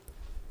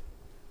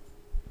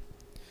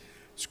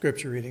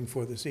Scripture reading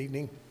for this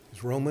evening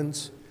is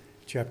Romans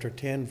chapter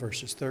 10,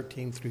 verses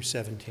 13 through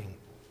 17.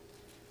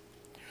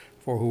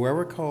 For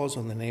whoever calls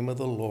on the name of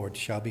the Lord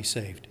shall be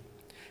saved.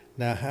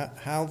 Now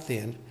how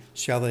then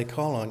shall they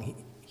call on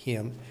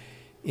him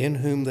in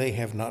whom they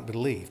have not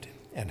believed?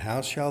 And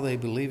how shall they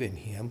believe in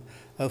him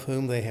of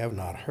whom they have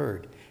not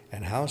heard?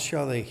 And how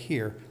shall they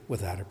hear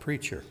without a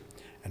preacher?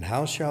 And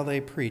how shall they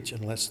preach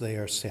unless they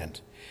are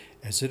sent?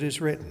 As it is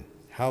written,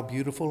 how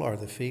beautiful are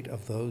the feet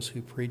of those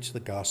who preach the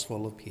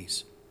gospel of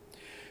peace,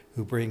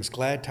 who brings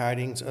glad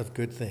tidings of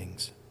good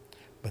things.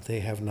 But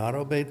they have not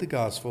obeyed the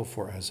gospel,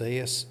 for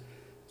Isaiah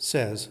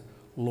says,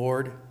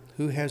 Lord,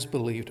 who has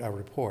believed our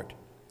report?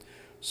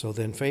 So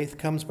then faith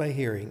comes by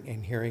hearing,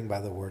 and hearing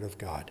by the word of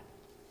God.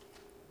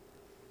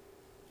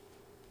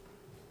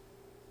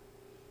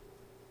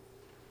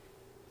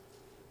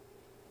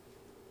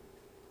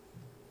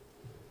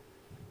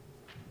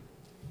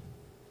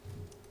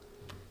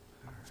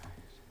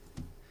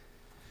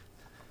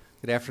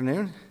 Good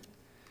afternoon.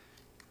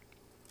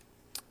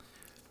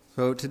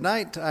 So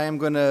tonight I am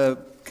going to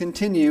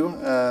continue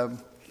a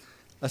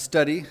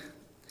study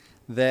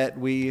that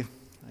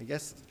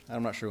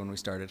I'm not sure when we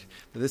started,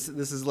 but this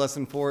is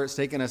lesson 4. It's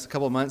taken us a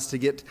couple months to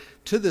get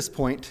to this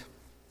point.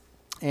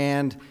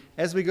 And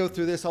as we go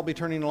through this, I'll be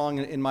turning along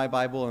in my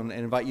Bible and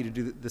invite you to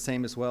do the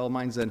same as well.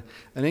 Mine's an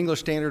English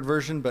Standard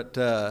Version, but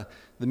the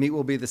meat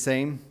will be the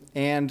same.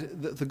 And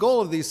the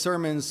goal of these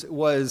sermons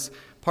was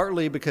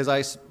partly because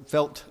I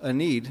felt a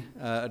need,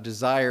 a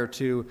desire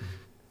to,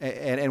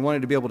 and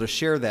wanted to be able to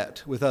share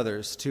that with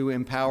others, to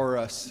empower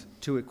us,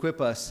 to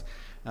equip us,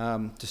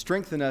 to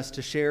strengthen us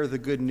to share the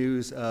good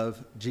news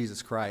of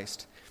Jesus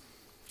Christ.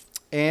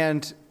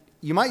 And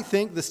you might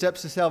think the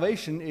steps to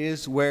salvation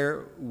is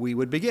where we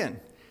would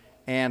begin.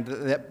 And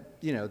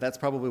that's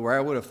probably where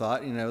I would have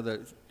thought,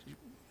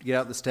 get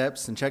out the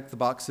steps and check the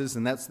boxes,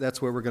 and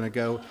that's where we're going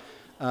to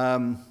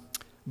go.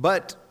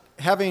 But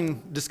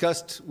having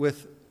discussed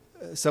with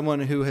someone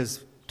who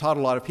has taught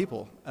a lot of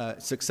people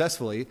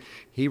successfully,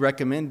 he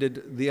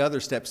recommended the other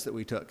steps that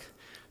we took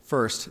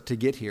first to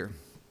get here,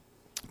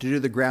 to do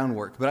the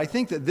groundwork. But I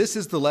think that this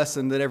is the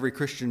lesson that every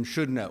Christian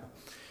should know.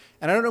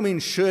 And I don't mean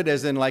should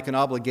as in like an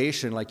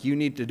obligation, like you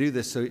need to do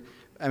this. So,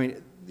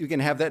 you can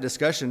have that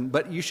discussion,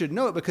 but you should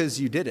know it because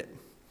you did it.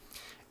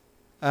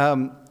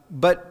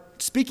 But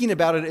speaking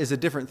about it is a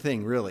different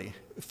thing, really.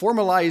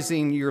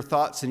 Formalizing your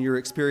thoughts and your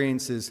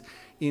experiences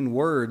in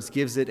words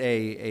gives it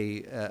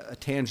a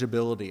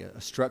tangibility, a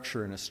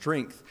structure, and a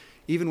strength,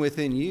 even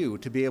within you,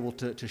 to be able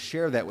to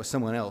share that with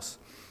someone else.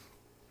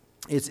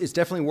 It's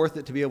definitely worth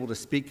it to be able to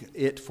speak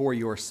it for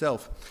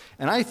yourself.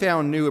 And I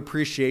found new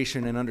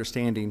appreciation and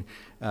understanding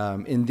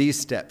in these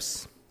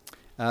steps.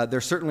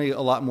 There's certainly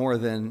a lot more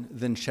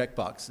than check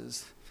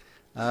boxes.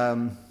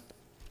 And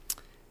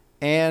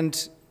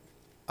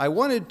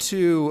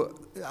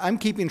I'm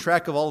keeping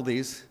track of all of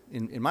these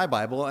in my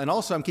Bible, and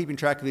also I'm keeping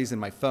track of these in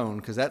my phone,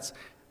 because that's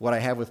what I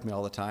have with me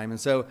all the time. And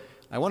so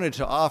I wanted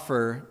to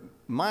offer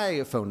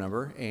my phone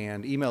number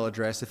and email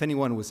address if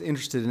anyone was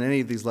interested in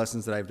any of these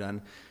lessons that I've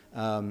done,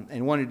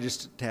 and wanted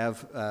just to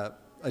have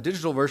a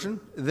digital version,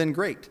 then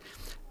great.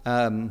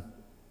 And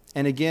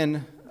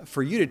again,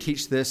 for you to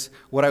teach this,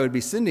 what I would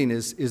be sending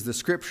is the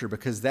Scripture,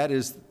 because that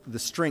is the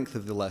strength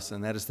of the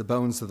lesson. That is the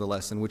bones of the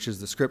lesson, which is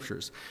the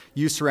Scriptures.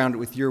 You surround it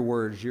with your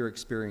words, your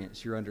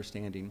experience, your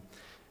understanding.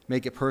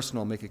 Make it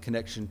personal, make a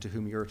connection to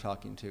whom you're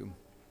talking to.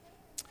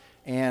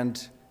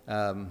 And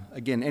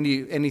again,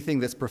 anything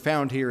that's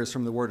profound here is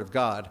from the Word of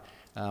God.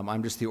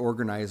 I'm just the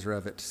organizer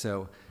of it,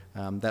 so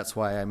that's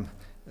why I'm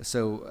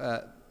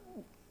so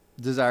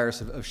desirous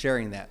of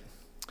sharing that.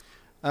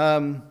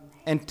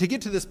 And to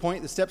get to this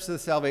point, the steps of the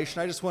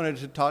salvation, I just wanted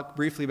to talk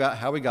briefly about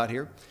how we got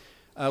here.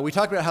 We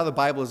talked about how the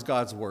Bible is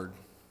God's Word.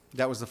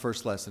 That was the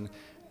first lesson.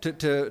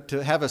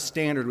 To have a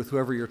standard with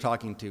whoever you're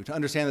talking to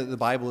understand that the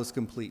Bible is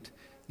complete.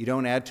 You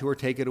don't add to or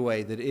take it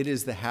away, that it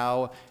is the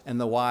how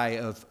and the why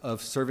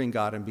of serving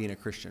God and being a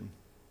Christian.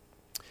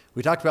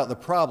 We talked about the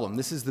problem.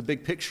 This is the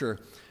big picture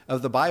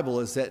of the Bible,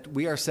 is that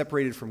we are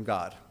separated from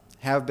God,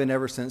 have been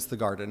ever since the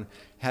garden,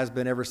 has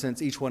been ever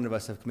since each one of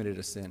us have committed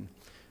a sin.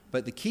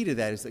 But the key to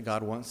that is that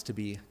God wants to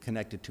be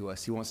connected to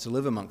us. He wants to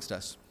live amongst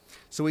us.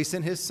 So he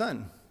sent his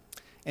Son.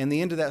 And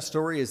the end of that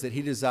story is that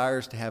he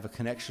desires to have a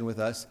connection with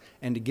us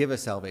and to give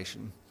us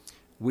salvation.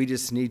 We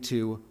just need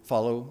to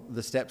follow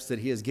the steps that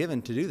he has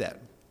given to do that.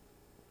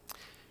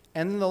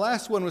 And then the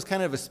last one was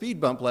kind of a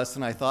speed bump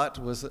lesson, I thought,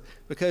 was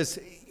because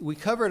we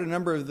covered a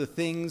number of the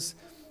things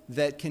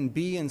that can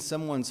be in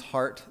someone's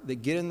heart that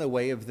get in the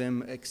way of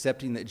them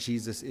accepting that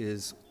Jesus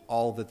is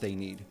all that they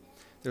need.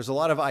 There's a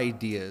lot of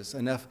ideas,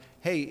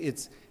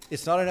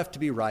 it's not enough to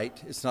be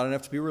right, it's not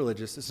enough to be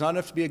religious, it's not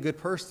enough to be a good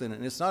person,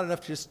 and it's not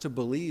enough just to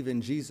believe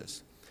in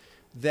Jesus.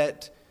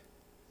 That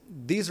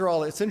these are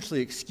all essentially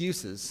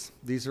excuses.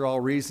 These are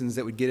all reasons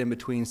that would get in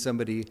between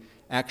somebody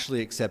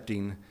actually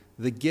accepting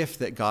the gift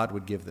that God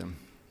would give them.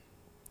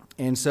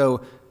 And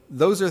so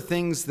those are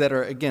things that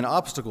are, again,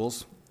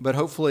 obstacles, but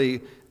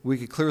hopefully we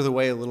could clear the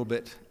way a little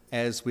bit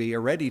as we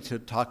are ready to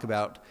talk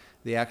about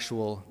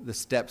the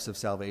steps of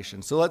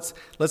salvation. So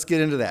let's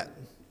get into that.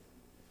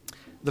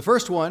 The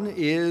first one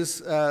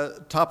is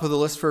top of the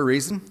list for a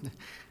reason.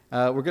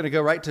 We're going to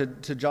go right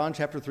to John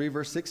chapter 3,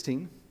 verse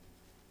 16.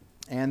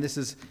 And this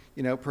is,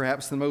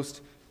 perhaps the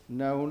most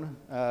known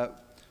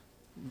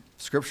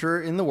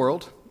scripture in the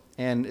world.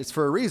 And it's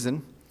for a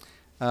reason,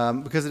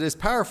 because it is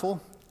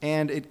powerful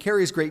and it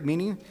carries great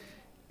meaning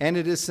and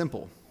it is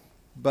simple.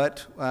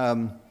 But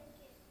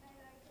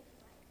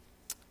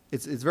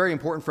it's very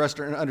important for us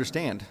to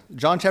understand.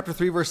 John chapter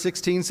 3, verse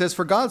 16 says,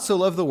 "For God so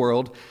loved the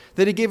world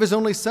that he gave his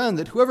only Son,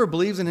 that whoever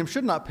believes in him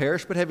should not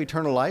perish but have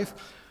eternal life.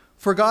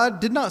 For God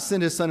did not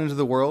send his Son into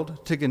the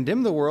world to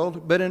condemn the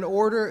world, but in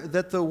order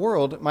that the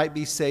world might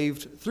be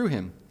saved through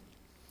him.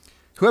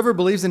 Whoever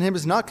believes in him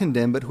is not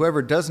condemned, but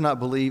whoever does not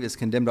believe is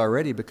condemned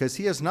already, because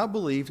he has not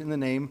believed in the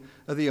name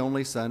of the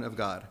only Son of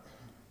God."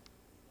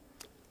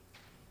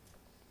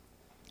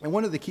 And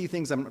one of the key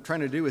things I'm trying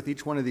to do with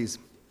each one of these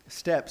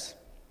steps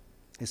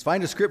is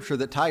find a scripture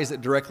that ties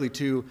it directly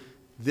to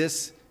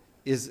this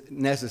is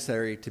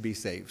necessary to be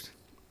saved.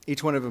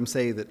 Each one of them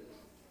say that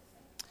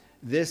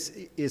this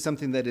is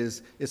something that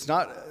it's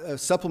not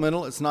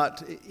supplemental, it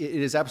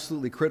is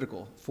absolutely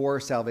critical for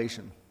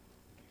salvation.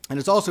 And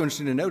it's also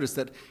interesting to notice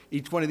that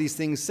each one of these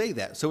things say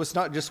that. So it's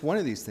not just one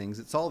of these things,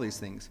 it's all these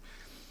things.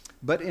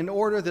 But in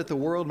order that the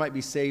world might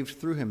be saved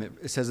through him,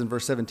 it says in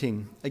verse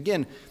 17.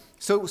 Again,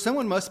 so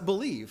someone must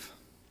believe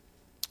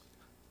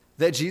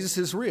that Jesus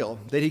is real,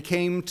 that he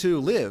came to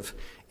live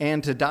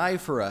and to die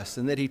for us,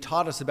 and that he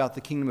taught us about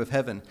the kingdom of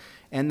heaven,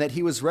 and that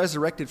he was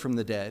resurrected from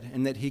the dead,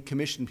 and that he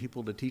commissioned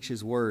people to teach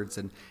his words,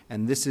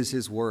 and this is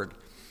his word.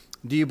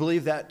 Do you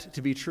believe that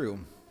to be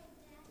true?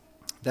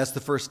 That's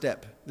the first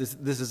step.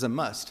 This is a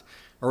must,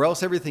 or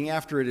else everything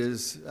after it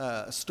is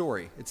a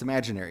story. It's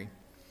imaginary.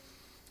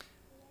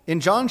 In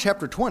John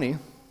chapter 20,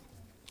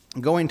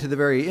 going to the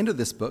very end of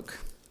this book,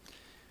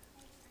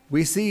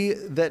 we see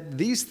that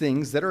these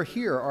things that are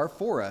here are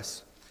for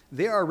us.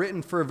 They are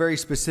written for a very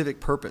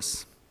specific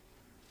purpose.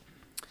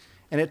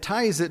 And it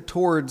ties it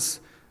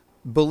towards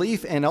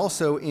belief and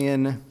also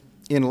in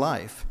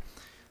life.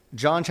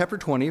 John chapter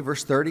 20,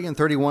 verse 30 and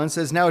 31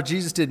 says, "Now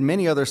Jesus did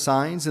many other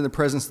signs in the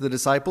presence of the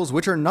disciples,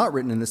 which are not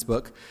written in this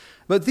book,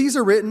 but these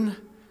are written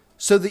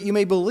so that you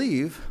may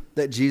believe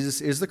that Jesus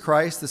is the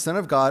Christ, the Son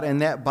of God,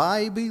 and that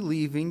by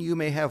believing you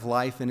may have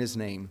life in his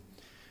name."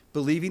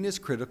 Believing is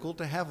critical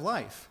to have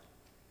life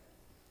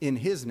in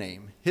his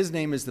name. His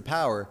name is the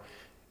power.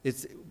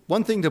 It's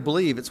one thing to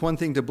believe. It's one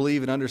thing to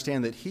believe and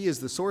understand that he is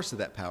the source of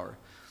that power.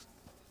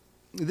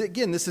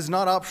 Again, this is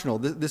not optional.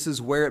 This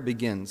is where it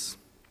begins.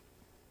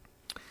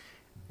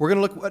 We're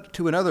going to look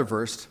to another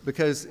verse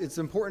because it's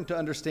important to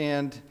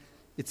understand.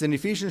 It's in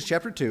Ephesians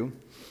chapter 2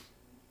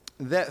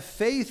 that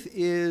faith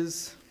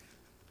is...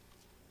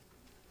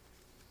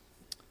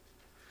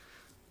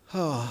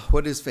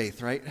 what is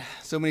faith, right?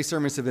 So many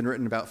sermons have been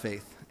written about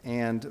faith,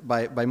 and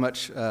by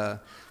much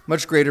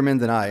greater men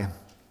than I.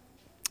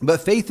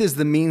 But faith is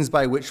the means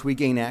by which we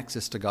gain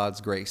access to God's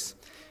grace.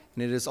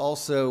 And it is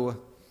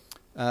also,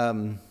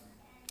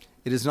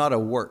 it is not a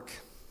work.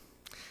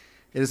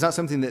 It is not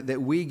something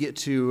that we get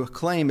to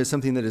claim as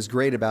something that is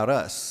great about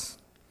us.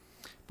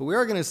 But we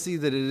are going to see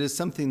that it is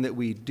something that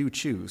we do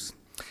choose.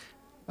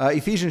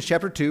 Ephesians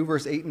chapter 2,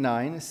 verse 8 and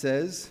 9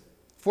 says,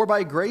 "For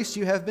by grace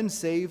you have been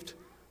saved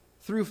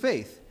through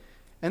faith.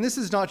 And this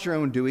is not your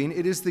own doing,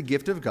 it is the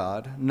gift of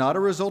God, not a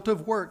result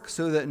of work,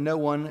 so that no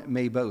one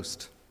may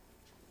boast."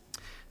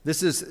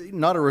 This is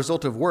not a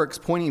result of works,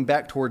 pointing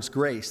back towards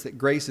grace, that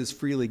grace is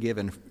freely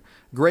given.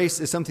 Grace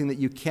is something that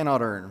you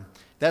cannot earn.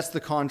 That's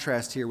the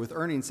contrast here with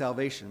earning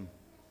salvation.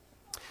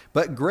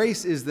 But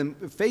faith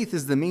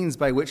is the means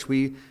by which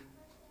we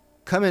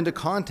come into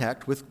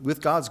contact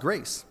with God's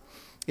grace.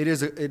 It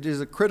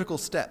is a critical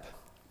step.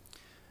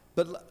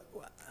 But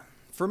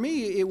for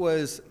me, it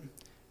was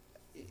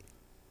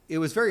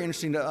very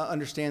interesting to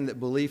understand that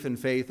belief and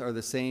faith are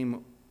the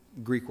same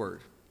Greek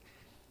word.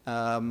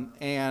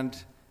 And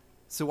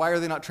so why are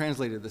they not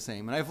translated the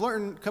same? And I've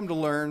come to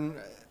learn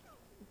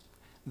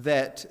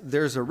that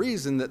there's a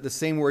reason that the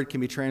same word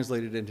can be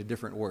translated into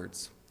different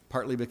words,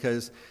 partly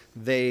because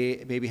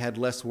they maybe had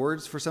less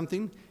words for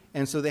something,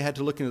 and so they had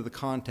to look into the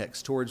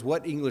context towards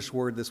what English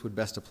word this would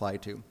best apply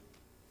to.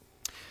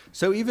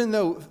 So even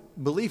though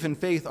belief and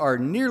faith are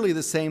nearly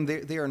the same,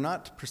 they are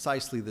not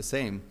precisely the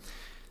same.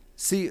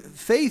 See,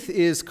 faith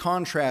is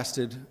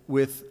contrasted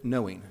with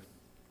knowing.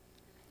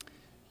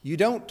 You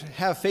don't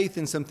have faith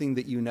in something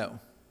that you know.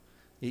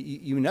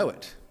 You know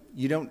it.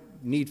 You don't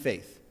need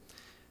faith.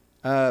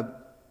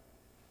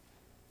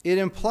 It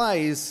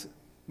implies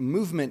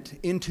movement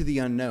into the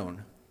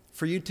unknown.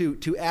 For you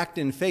to act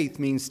in faith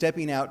means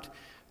stepping out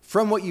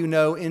from what you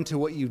know into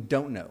what you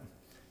don't know.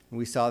 And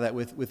we saw that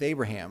with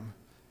Abraham.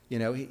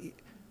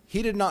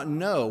 He did not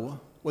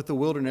know what the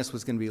wilderness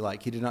was going to be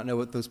like. He did not know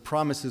what those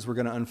promises were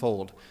going to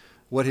unfold,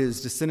 what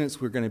his descendants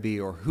were going to be,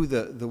 or who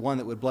the one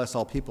that would bless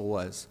all people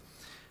was.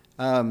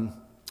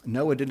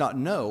 Noah did not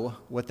know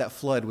what that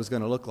flood was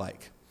going to look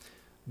like.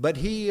 But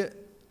he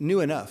knew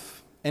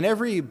enough And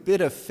every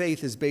bit of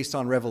faith is based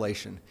on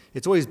revelation.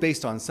 It's always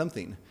based on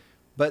something.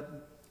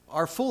 But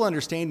our full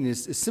understanding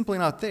is simply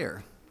not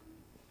there.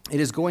 It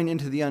is going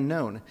into the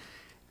unknown.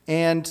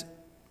 And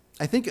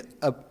I think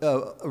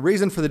a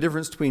reason for the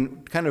difference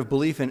between kind of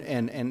belief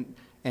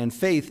and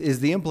faith is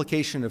the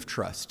implication of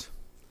trust.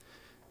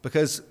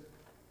 Because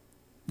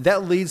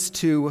that leads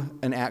to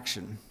an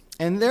action.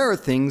 And there are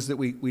things that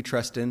we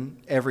trust in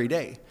every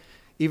day,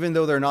 even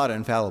though they're not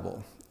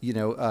infallible. You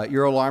know,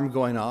 your alarm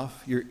going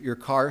off, your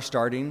car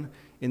starting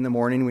in the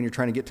morning when you're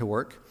trying to get to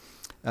work.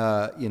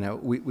 You know,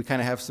 we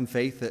kind of have some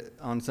faith that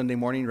on Sunday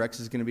morning, Rex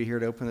is going to be here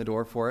to open the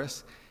door for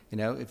us. You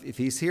know, if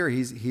he's here,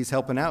 he's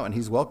helping out and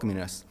he's welcoming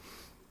us.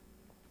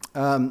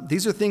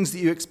 These are things that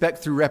you expect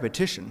through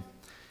repetition.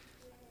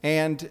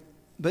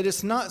 But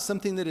it's not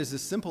something that is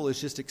as simple as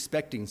just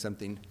expecting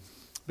something.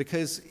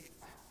 Because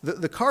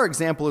the car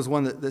example is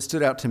one that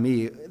stood out to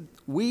me.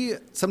 We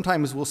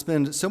sometimes will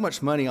spend so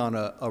much money on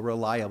a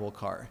reliable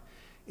car.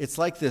 It's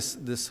like this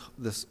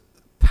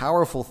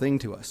powerful thing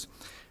to us.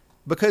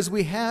 Because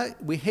we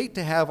hate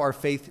to have our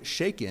faith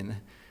shaken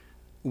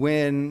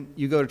when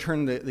you go to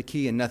turn the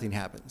key and nothing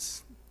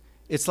happens.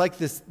 It's like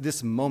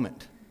this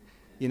moment.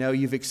 You know,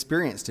 you've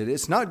experienced it.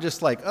 It's not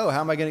just like, oh,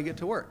 how am I going to get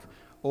to work?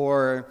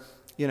 Or,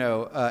 you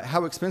know,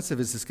 how expensive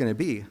is this going to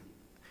be?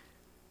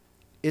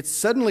 It's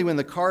suddenly when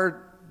the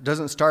car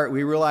doesn't start,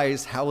 we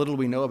realize how little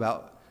we know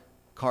about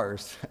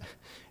cars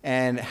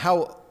and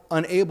how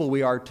unable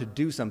we are to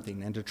do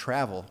something and to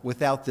travel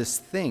without this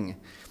thing.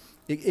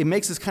 It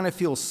makes us kind of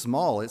feel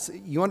small.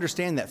 You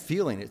understand that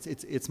feeling.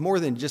 It's more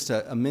than just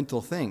a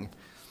mental thing.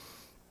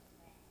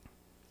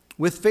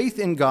 With faith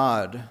in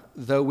God,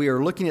 though, we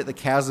are looking at the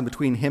chasm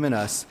between him and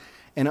us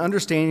and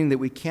understanding that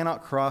we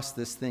cannot cross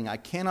this thing. I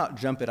cannot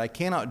jump it. I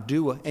cannot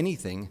do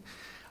anything.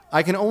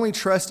 I can only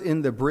trust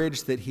in the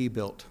bridge that he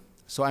built.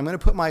 So I'm going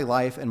to put my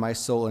life and my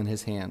soul in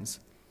his hands.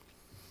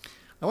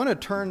 I want to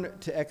turn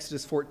to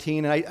Exodus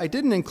 14. And I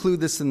didn't include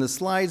this in the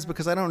slides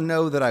because I don't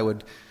know that I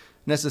would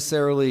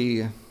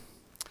necessarily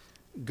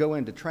go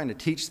into trying to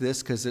teach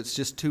this because it's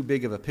just too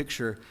big of a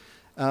picture.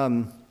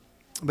 But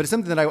it's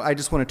something that I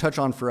just want to touch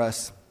on for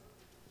us.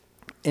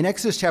 In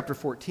Exodus chapter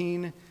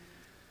 14,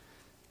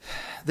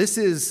 we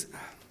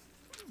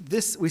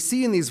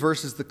see in these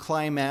verses the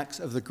climax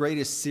of the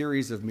greatest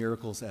series of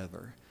miracles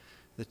ever,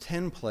 the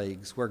 10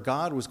 plagues, where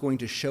God was going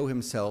to show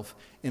himself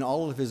in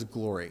all of his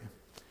glory.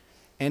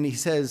 And he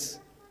says,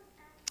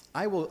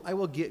 I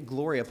will get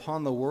glory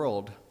upon the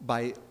world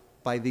by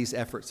these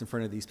efforts in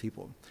front of these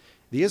people.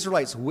 The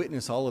Israelites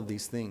witness all of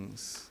these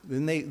things.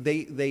 Then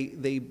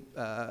they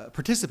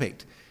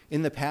participate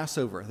in the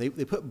Passover.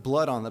 They put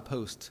blood on the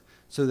post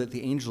so that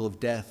the angel of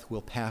death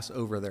will pass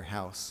over their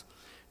house.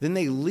 Then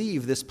they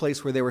leave this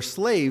place where they were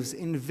slaves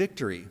in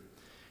victory.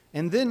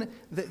 And then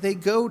they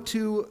go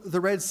to the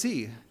Red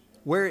Sea,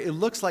 where it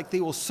looks like they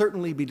will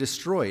certainly be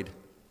destroyed.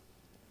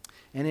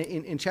 And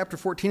in chapter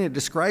 14, it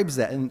describes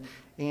that. And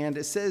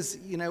it says,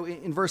 you know,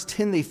 in verse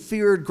 10, they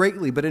feared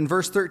greatly. But in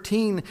verse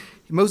 13,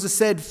 Moses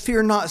said,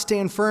 "Fear not,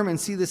 stand firm and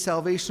see the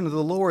salvation of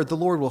the Lord. The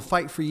Lord will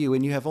fight for you,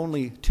 and you have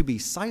only to be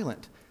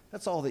silent."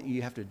 That's all that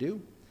you have to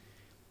do.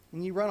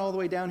 And you run all the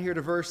way down here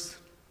to verse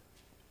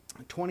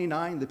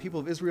 29. The people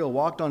of Israel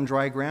walked on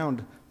dry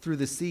ground through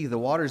the sea, the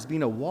waters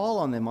being a wall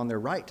on them on their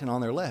right and on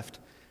their left.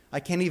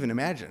 I can't even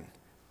imagine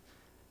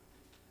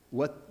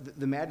what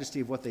the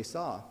majesty of what they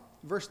saw.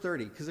 Verse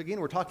 30, because again,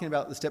 we're talking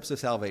about the steps of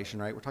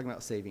salvation, right? We're talking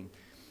about saving.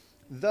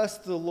 Thus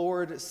the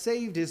Lord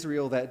saved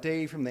Israel that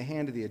day from the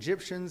hand of the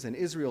Egyptians, and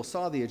Israel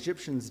saw the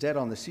Egyptians dead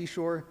on the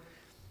seashore.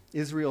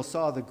 Israel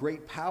saw the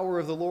great power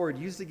of the Lord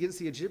used against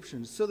the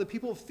Egyptians. So the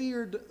people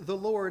feared the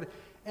Lord,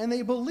 and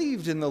they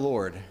believed in the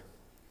Lord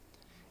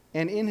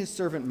and in his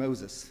servant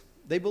Moses.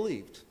 They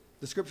believed.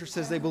 The scripture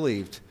says they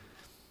believed.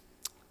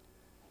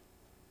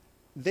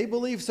 They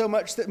believed so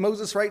much that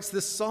Moses writes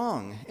this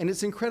song, and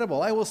it's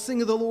incredible. "I will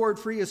sing of the Lord,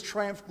 for he has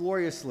triumphed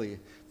gloriously.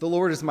 The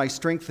Lord is my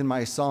strength and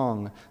my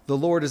song. The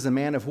Lord is a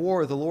man of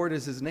war. The Lord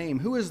is his name.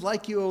 Who is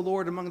like you, O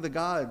Lord, among the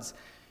gods?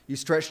 You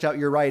stretched out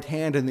your right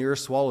hand, and the earth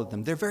swallowed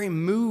them." They're very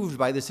moved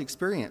by this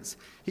experience.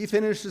 He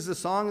finishes the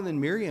song, and then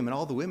Miriam and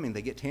all the women,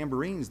 they get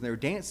tambourines, and they're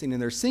dancing,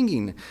 and they're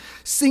singing.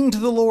 "Sing to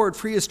the Lord,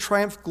 for he has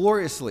triumphed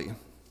gloriously."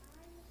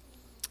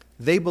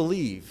 They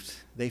believed.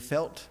 They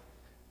felt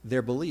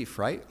their belief,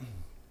 right?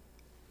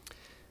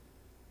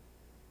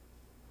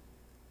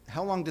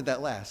 How long did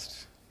that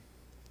last?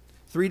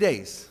 3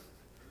 days.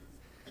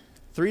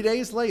 3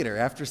 days later,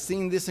 after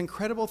seeing this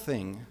incredible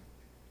thing,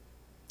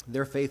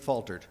 their faith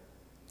faltered.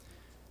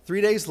 3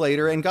 days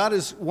later, and God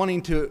is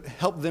wanting to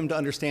help them to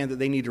understand that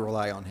they need to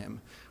rely on him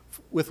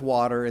with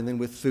water and then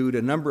with food,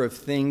 a number of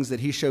things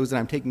that he shows that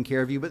I'm taking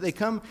care of you. But they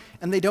come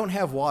and they don't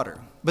have water.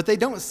 But they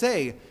don't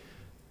say,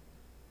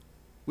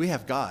 "We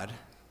have God.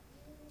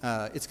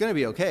 It's going to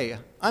be okay.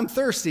 I'm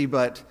thirsty,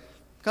 but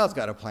God's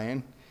got a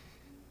plan."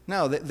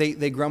 No,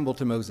 they grumbled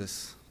to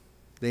Moses.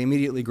 They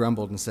immediately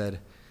grumbled and said,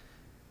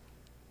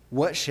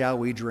 "What shall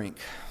we drink?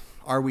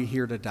 Are we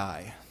here to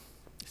die?"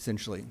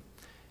 Essentially.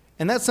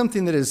 And that's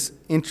something that is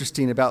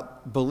interesting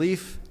about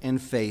belief and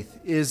faith,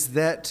 is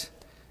that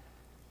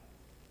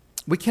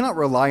we cannot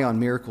rely on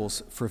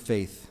miracles for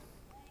faith.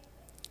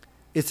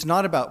 It's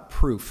not about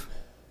proof.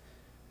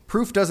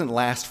 Proof doesn't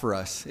last for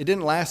us. It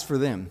didn't last for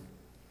them.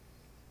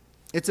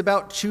 It's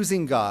about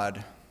choosing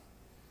God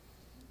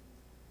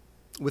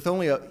with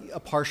only a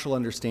partial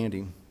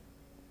understanding.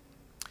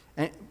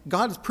 And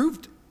God has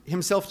proved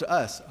himself to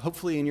us.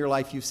 Hopefully in your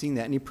life you've seen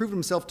that. And he proved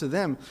himself to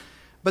them.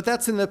 But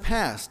that's in the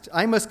past.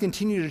 I must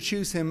continue to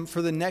choose him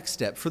for the next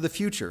step, for the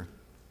future,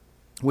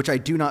 which I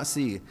do not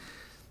see.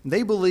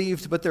 They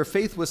believed, but their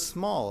faith was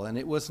small, and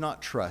it was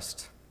not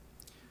trust.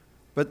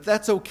 But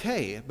that's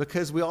okay,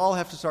 because we all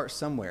have to start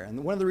somewhere.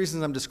 And one of the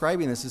reasons I'm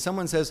describing this is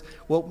someone says,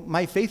 well,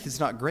 my faith is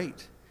not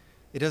great.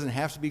 It doesn't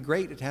have to be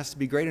great. It has to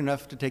be great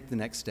enough to take the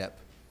next step,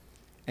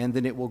 and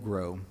then it will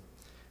grow.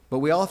 But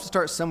we all have to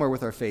start somewhere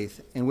with our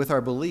faith and with our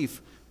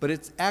belief, but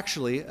it's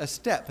actually a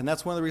step. And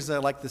that's one of the reasons I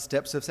like the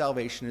steps of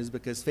salvation, is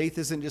because faith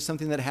isn't just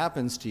something that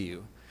happens to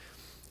you.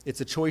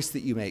 It's a choice that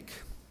you make.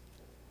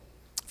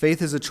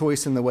 Faith is a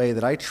choice in the way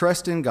that I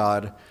trust in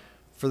God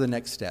for the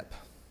next step.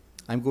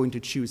 I'm going to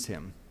choose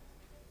him.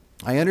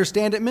 I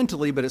understand it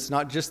mentally, but it's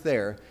not just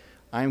there.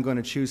 I'm going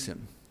to choose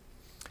him.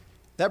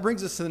 That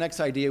brings us to the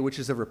next idea, which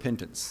is of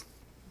repentance.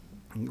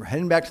 We're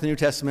heading back to the New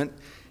Testament,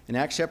 in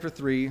Acts chapter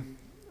 3,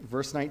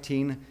 verse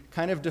 19,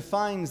 kind of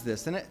defines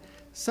this. And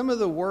some of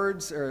the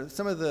words, or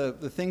some of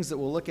the things that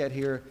we'll look at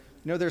here,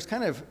 there's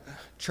kind of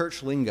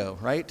church lingo,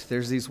 right?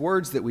 There's these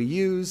words that we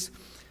use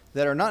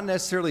that are not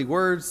necessarily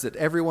words that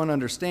everyone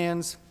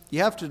understands. You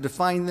have to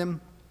define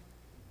them.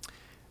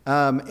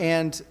 But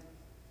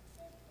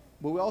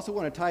we also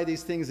want to tie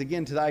these things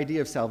again to the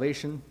idea of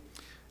salvation.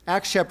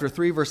 Acts chapter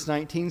 3, verse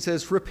 19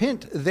 says,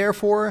 "Repent,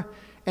 therefore,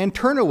 and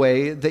turn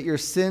away, that your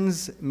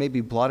sins may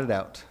be blotted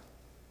out."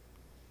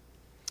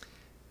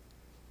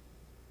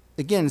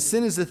 Again,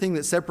 sin is the thing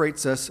that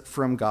separates us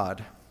from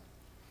God.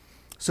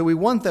 So we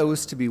want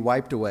those to be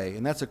wiped away,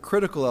 and that's a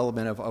critical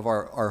element of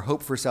our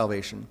hope for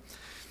salvation.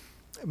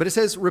 But it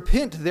says,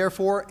 "Repent,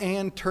 therefore,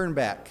 and turn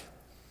back."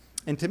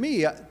 And to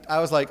me, I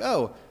was like,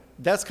 oh,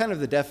 that's kind of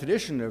the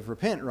definition of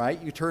repent,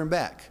 right? You turn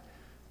back.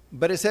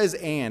 But it says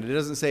and. It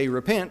doesn't say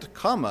repent,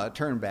 comma,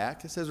 turn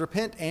back. It says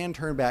repent and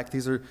turn back.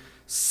 These are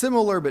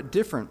similar but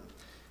different.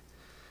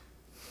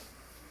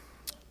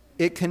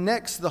 It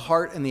connects the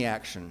heart and the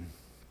action.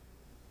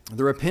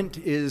 The repent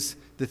is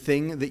the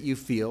thing that you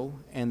feel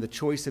and the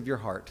choice of your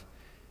heart.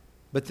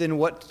 But then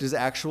what does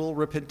actual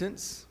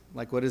repentance,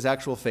 like what is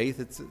actual faith?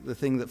 It's the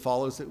thing that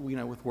follows it,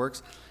 with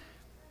works.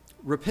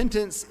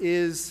 Repentance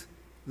is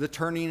the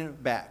turning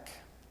back.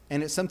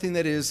 And it's something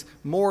that is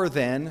more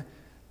than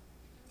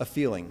a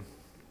feeling.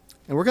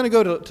 And we're going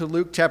to go to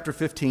Luke chapter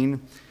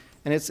 15.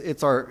 And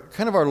it's our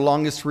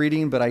longest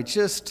reading, but I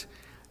just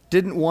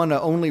didn't want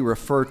to only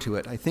refer to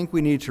it. I think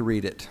we need to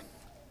read it.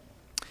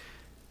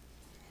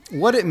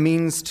 What it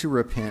means to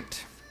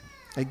repent.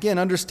 Again,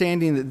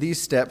 understanding that these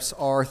steps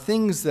are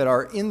things that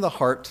are in the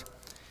heart,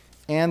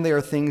 and they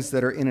are things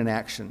that are in an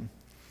action.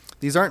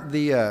 These aren't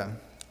the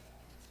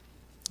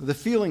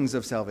feelings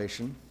of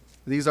salvation.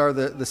 These are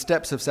the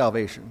steps of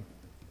salvation.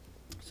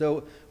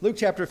 So Luke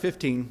chapter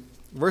 15,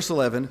 verse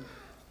 11,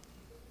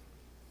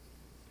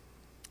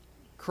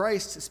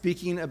 Christ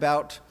speaking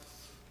about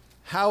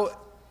how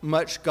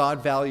much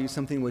God values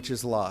something which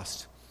is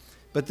lost.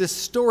 But this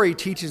story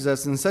teaches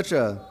us in such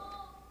a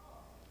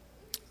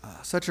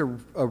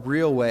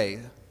real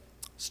way.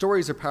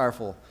 Stories are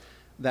powerful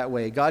that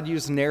way. God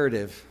used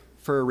narrative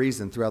for a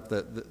reason throughout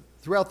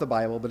the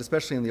Bible, but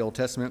especially in the Old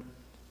Testament.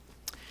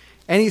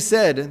 And he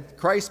said,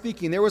 Christ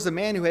speaking, "There was a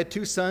man who had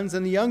 2 sons,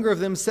 and the younger of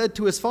them said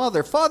to his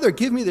father, 'Father,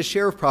 give me the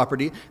share of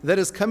property that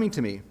is coming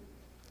to me.'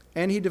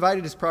 And he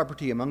divided his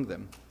property among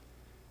them."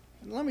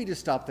 And let me just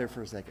stop there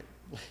for a second,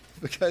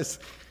 because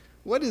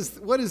what is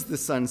the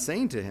son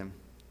saying to him?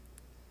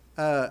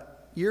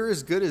 You're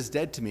as good as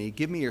dead to me.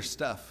 Give me your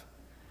stuff.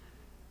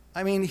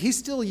 I mean, he's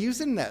still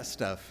using that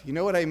stuff. You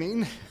know what I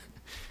mean?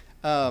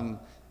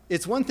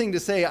 It's one thing to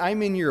say,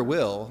 "I'm in your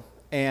will,"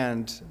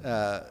 and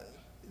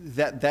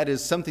that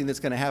is something that's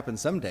going to happen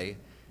someday.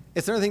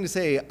 It's another thing to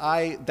say,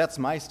 that's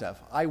my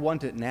stuff. I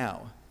want it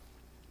now.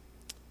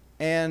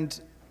 And,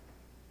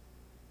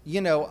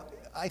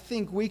 I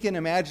think we can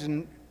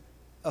imagine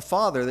a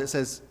father that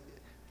says,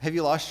 "Have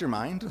you lost your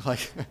mind?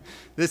 Like,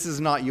 this is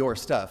not your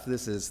stuff.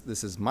 This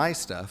is my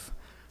stuff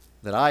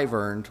that I've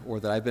earned or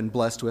that I've been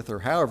blessed with," or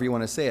however you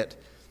want to say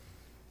it.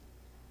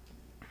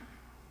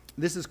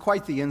 This is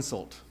quite the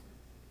insult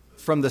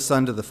from the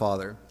son to the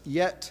father.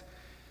 Yet,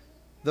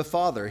 the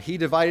father, he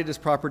divided his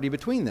property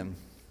between them.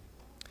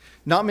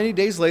 Not many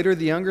days later,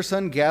 the younger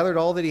son gathered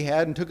all that he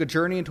had and took a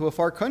journey into a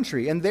far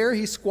country, and there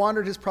he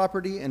squandered his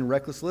property in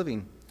reckless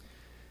living.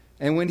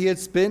 And when he had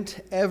spent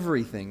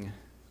everything,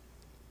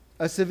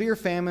 a severe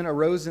famine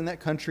arose in that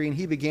country, and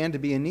he began to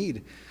be in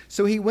need.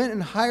 So he went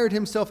and hired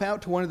himself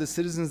out to one of the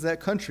citizens of that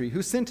country,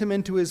 who sent him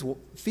into his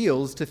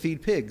fields to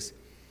feed pigs.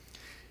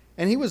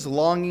 And he was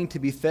longing to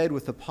be fed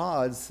with the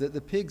pods that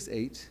the pigs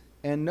ate,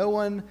 and no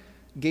one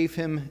gave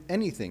him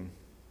anything.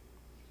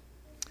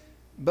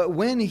 But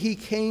when he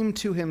came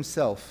to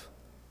himself,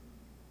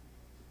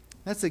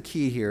 that's the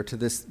key here to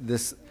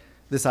this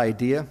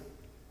idea.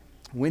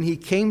 When he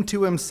came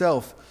to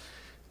himself,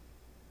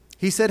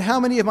 he said, "How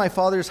many of my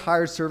father's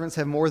hired servants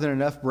have more than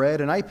enough bread,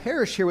 and I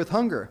perish here with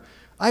hunger?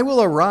 I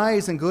will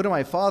arise and go to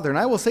my father, and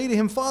I will say to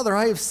him, 'Father,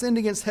 I have sinned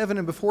against heaven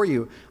and before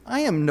you.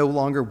 I am no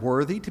longer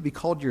worthy to be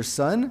called your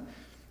son.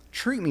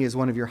 Treat me as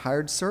one of your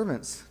hired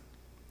servants.'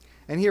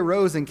 And he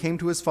arose and came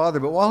to his father.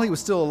 But while he was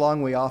still a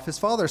long way off, his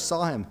father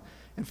saw him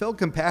and felt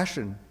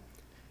compassion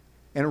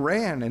and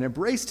ran and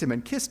embraced him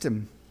and kissed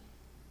him.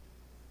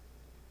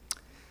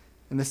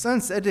 And the son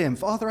said to him,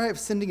 'Father, I have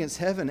sinned against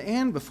heaven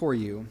and before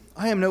you.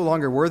 I am no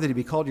longer worthy to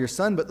be called your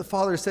son.' But the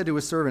father said to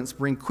his servants,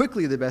 'Bring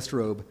quickly the best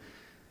robe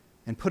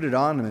and put it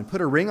on him, and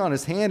put a ring on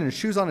his hand and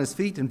shoes on his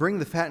feet, and bring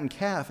the fattened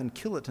calf and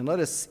kill it, and let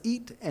us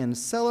eat and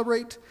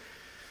celebrate.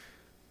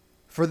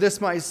 For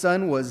this my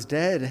son was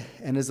dead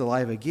and is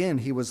alive again.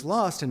 He was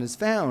lost and is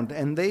found.'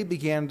 And they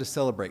began to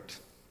celebrate."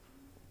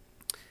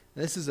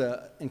 This is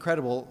an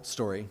incredible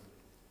story.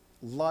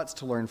 Lots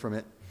to learn from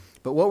it.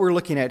 But what we're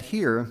looking at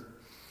here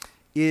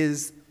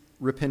is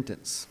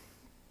repentance.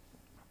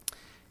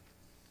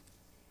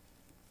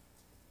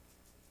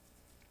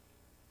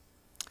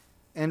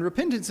 And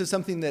repentance is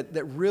something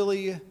that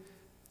really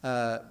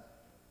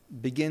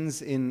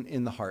begins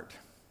in the heart.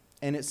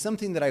 And it's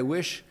something that I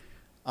wish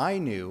I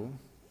knew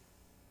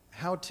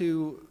how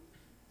to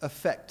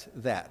affect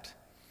that.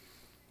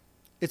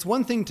 It's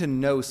one thing to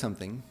know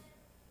something,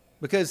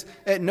 because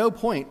at no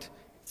point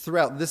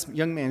throughout this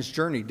young man's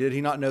journey did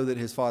he not know that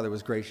his father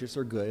was gracious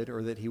or good,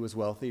 or that he was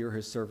wealthy, or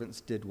his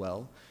servants did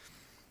well.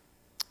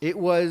 It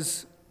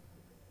was,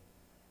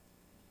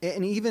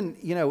 and even,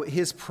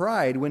 his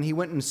pride when he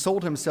went and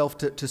sold himself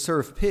to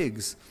serve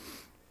pigs,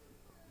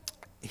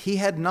 he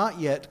had not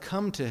yet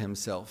come to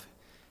himself.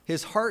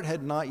 His heart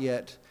had not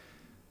yet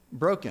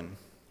broken.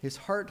 His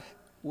heart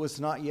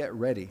was not yet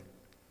ready.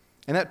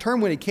 And that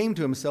term, when he came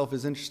to himself,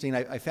 is interesting.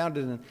 I found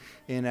it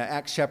in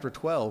Acts chapter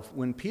 12,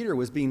 when Peter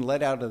was being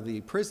led out of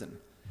the prison,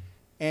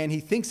 and he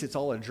thinks it's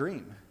all a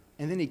dream.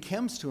 And then he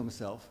comes to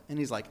himself, and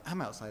he's like,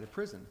 "I'm outside of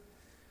prison."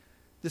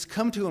 This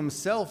come to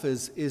himself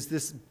is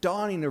this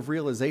dawning of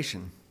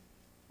realization.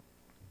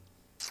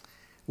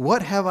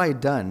 What have I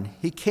done?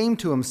 He came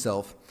to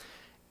himself.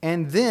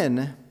 And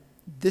then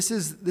this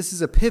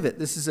is a pivot.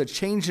 This is a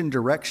change in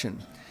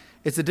direction.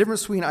 It's a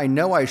difference between "I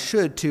know I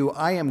should" to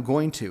 "I am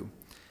going to."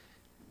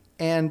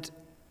 And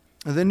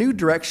the new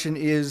direction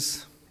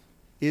is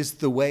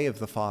the way of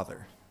the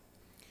Father.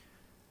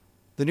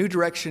 The new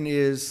direction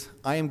is,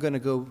 I am going to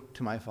go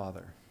to my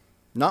Father.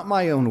 Not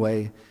my own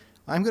way.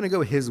 I'm going to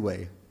go his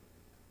way.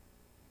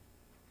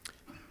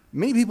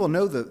 Many people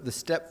know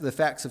the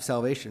facts of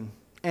salvation.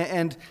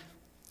 And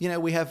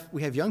we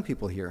have young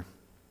people here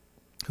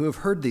who have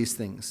heard these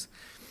things.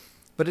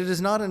 But it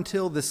is not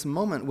until this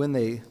moment when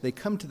they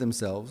come to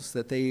themselves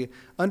that they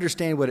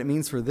understand what it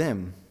means for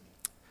them.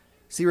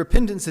 See,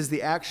 repentance is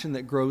the action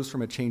that grows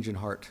from a change in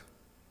heart.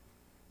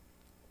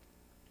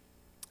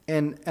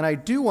 And I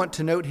do want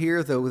to note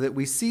here, though, that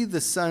we see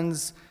the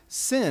son's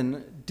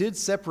sin did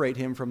separate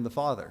him from the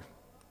Father,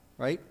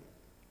 right?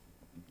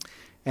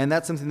 And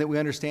that's something that we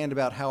understand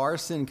about how our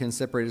sin can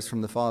separate us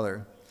from the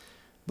Father.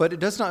 But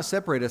it does not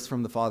separate us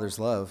from the Father's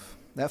love.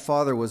 That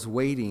Father was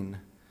waiting,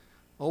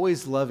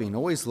 always loving,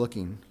 always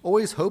looking,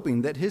 always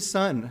hoping that his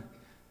son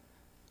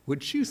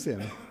would choose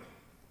him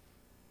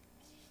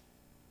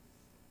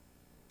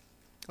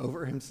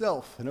over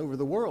himself and over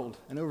the world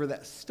and over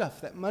that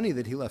stuff, that money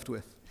that he left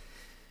with.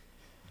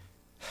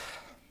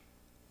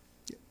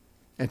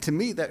 And to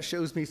me, that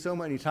shows me so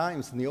many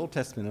times in the Old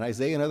Testament, in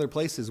Isaiah and other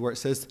places, where it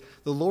says,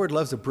 the Lord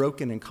loves a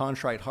broken and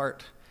contrite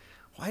heart.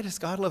 Why does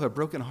God love a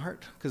broken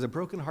heart? Because a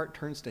broken heart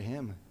turns to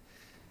him.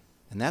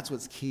 And that's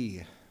what's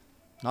key.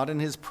 Not in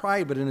his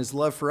pride, but in his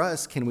love for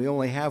us can we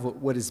only have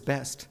what is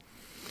best.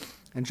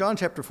 And John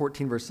chapter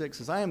 14, verse 6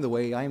 says, "I am the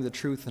way, I am the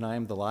truth, and I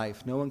am the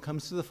life. No one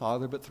comes to the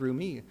Father but through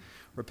me."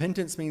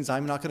 Repentance means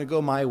I'm not going to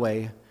go my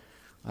way.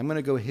 I'm going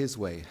to go his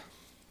way.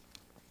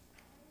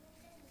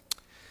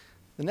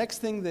 The next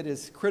thing that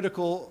is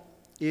critical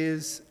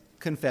is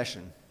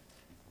confession.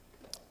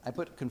 I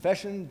put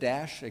confession,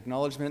 dash,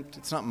 acknowledgement.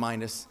 It's not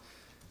minus.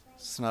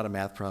 It's not a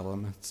math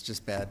problem. It's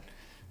just bad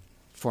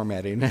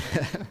formatting.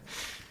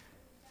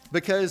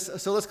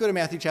 So let's go to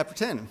Matthew chapter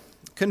 10.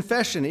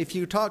 Confession. If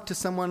you talk to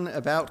someone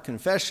about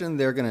confession,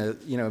 they're going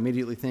to,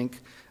 immediately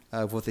think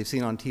of what they've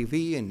seen on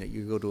TV, and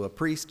you go to a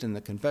priest in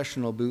the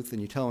confessional booth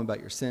and you tell them about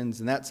your sins,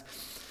 and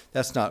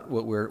that's not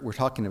what we're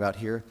talking about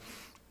here.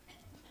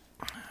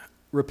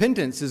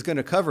 Repentance is going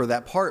to cover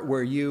that part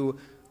where you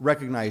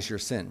recognize your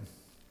sin.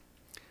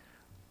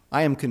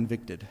 I am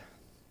convicted.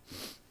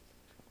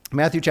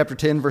 Matthew chapter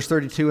 10, verse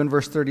 32 and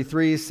verse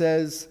 33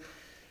 says,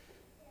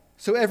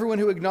 "So everyone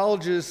who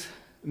acknowledges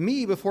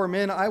me before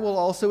men, I will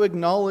also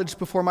acknowledge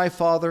before my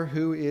Father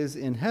who is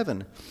in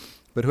heaven.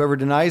 But whoever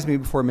denies me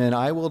before men,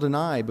 I will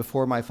deny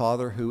before my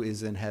Father who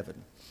is in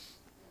heaven."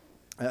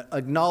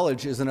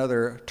 Acknowledge is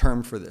another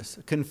term for this.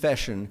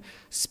 Confession,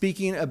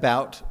 speaking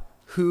about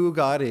who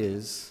God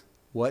is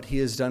what he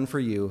has done for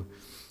you,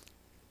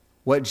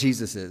 what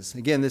Jesus is.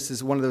 Again, this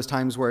is one of those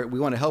times where we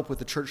want to help with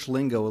the church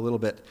lingo a little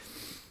bit,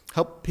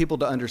 help people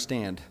to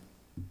understand.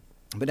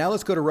 But now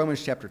let's go to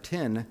Romans chapter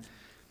 10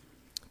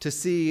 to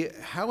see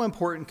how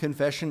important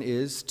confession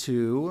is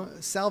to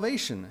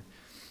salvation.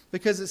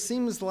 Because it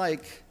seems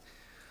like,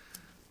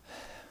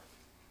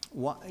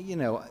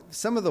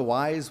 some of the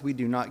whys we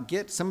do not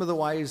get, some of the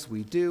whys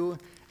we do,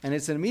 and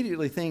it's an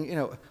immediately thing,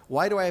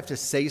 why do I have to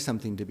say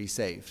something to be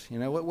saved?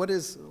 What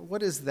is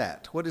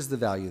that? What is the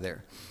value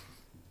there?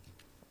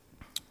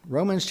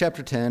 Romans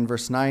chapter 10,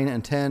 verse 9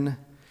 and 10.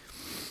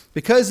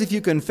 Because if you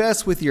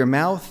confess with your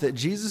mouth that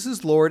Jesus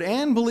is Lord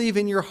and believe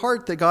in your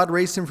heart that God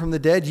raised him from the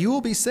dead, you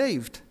will be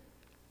saved.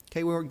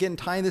 Okay, we're getting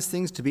tying these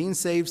things to being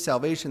saved,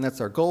 salvation,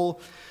 that's our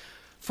goal.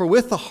 For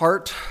with the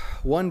heart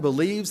one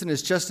believes and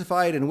is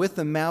justified, and with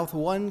the mouth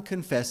one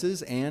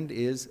confesses and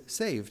is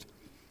saved.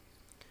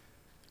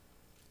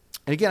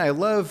 And again, I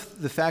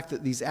love the fact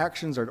that these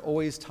actions are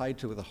always tied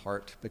to the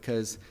heart,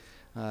 because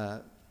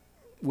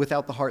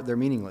without the heart, they're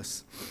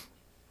meaningless.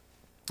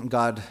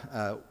 God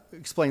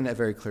explained that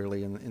very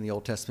clearly in the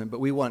Old Testament, but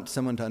we want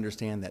someone to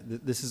understand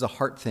that this is a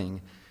heart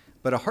thing.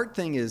 But a heart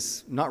thing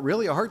is not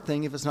really a heart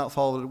thing if it's not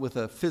followed with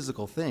a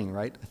physical thing,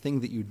 right? A thing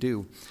that you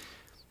do.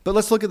 But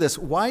let's look at this.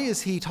 Why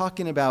is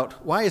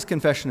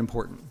confession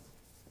important?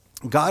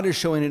 God is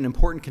showing an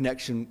important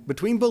connection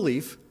between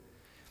belief,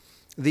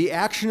 the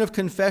action of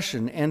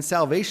confession, and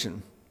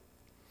salvation.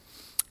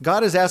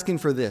 God is asking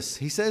for this.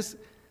 He says,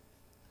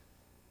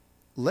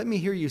 let me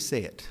hear you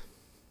say it.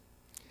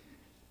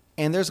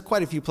 And there's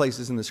quite a few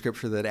places in the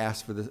scripture that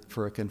ask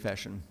for a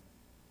confession.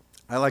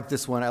 I like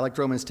this one. I like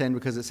Romans 10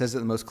 because it says it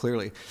the most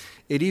clearly.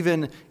 It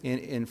even,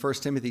 in 1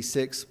 Timothy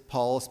 6,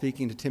 Paul,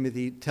 speaking to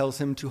Timothy, tells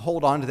him to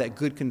hold on to that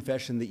good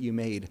confession that you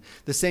made,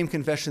 the same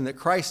confession that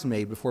Christ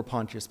made before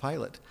Pontius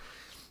Pilate.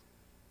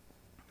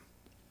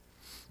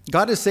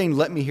 God is saying,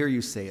 let me hear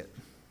you say it.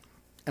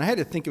 And I had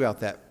to think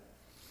about that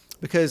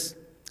because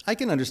I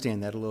can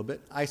understand that a little bit.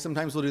 I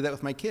sometimes will do that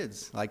with my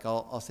kids. Like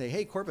I'll say,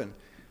 hey, Corbin,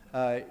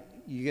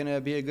 you going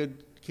to be a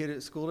good kid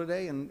at school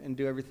today and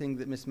do everything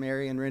that Miss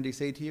Mary and Randy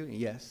say to you?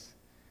 Yes.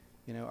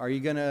 Are you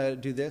going to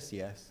do this?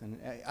 Yes. And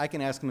I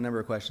can ask him a number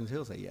of questions.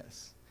 He'll say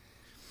yes.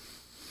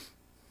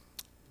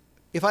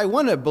 If I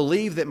want to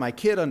believe that my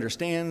kid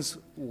understands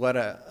what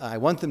I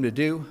want them to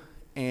do,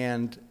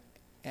 and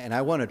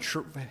I want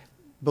to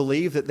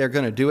believe that they're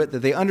going to do it, that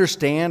they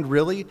understand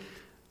really,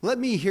 let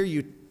me hear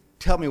you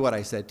tell me what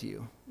I said to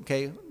you.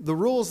 Okay? The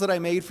rules that I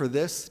made for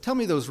this, tell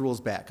me those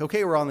rules back.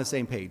 Okay, we're on the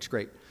same page.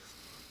 Great.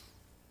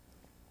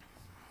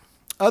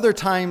 Other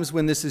times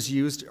when this is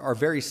used are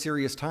very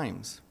serious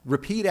times.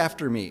 Repeat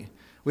after me.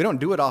 We don't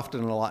do it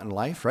often a lot in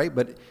life, right?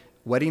 But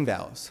wedding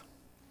vows,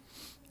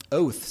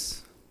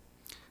 oaths,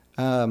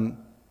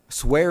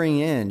 swearing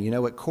in,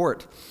 at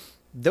court.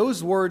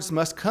 Those words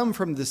must come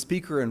from the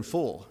speaker in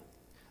full.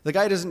 The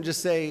guy doesn't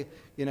just say,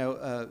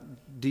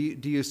 do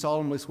you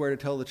solemnly swear to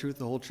tell the truth,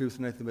 the whole truth,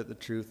 and nothing but the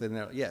truth?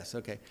 And yes,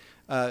 okay.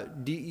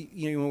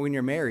 When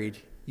you're married,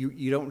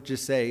 you don't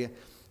just say,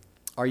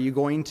 are you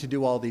going to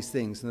do all these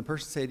things? And the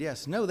person said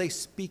yes. No, they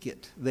speak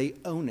it. They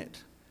own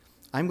it.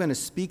 I'm going to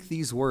speak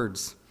these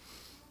words.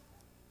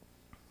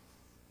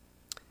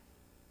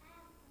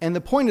 And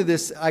the point of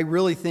this, I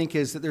really think,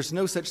 is that there's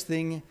no such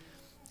thing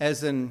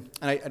as and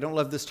I don't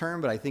love this term,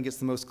 but I think it's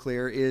the most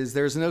clear, is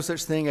there's no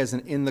such thing as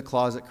an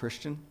in-the-closet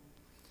Christian.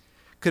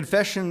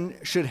 Confession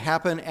should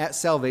happen at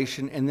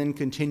salvation and then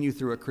continue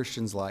through a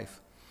Christian's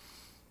life.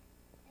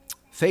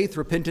 Faith,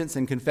 repentance,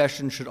 and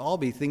confession should all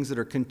be things that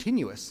are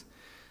continuous,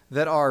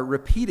 that are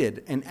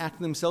repeated and act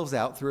themselves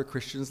out through a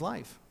Christian's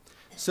life.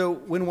 So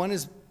when one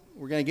is,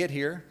 we're going to get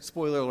here,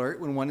 spoiler alert,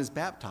 when one is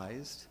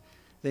baptized,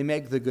 they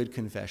make the good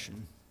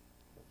confession.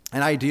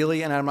 And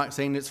ideally, and I'm not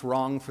saying it's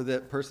wrong for the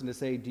person to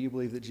say, do you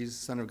believe that Jesus is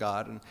the Son of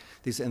God? And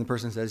the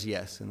person says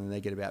yes, and then they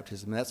get a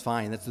baptism. And that's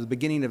fine. That's the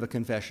beginning of a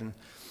confession.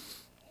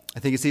 I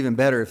think it's even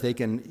better if they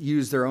can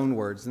use their own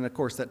words. And of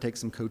course, that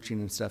takes some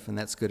coaching and stuff, and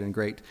that's good and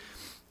great.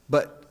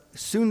 But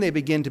soon they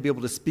begin to be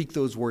able to speak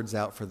those words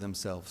out for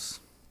themselves.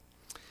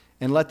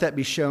 And let that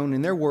be shown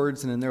in their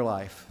words and in their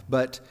life.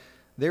 But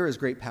there is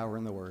great power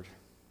in the word.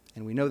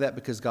 And we know that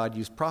because God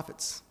used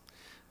prophets.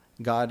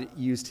 God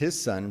used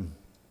his Son,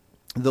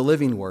 the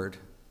living word,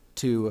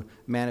 to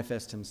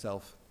manifest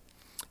himself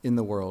in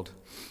the world.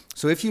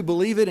 So if you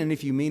believe it and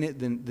if you mean it,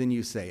 then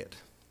you say it.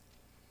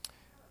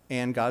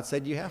 And God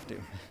said you have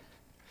to.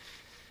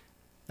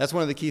 That's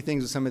one of the key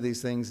things with some of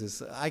these things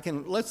is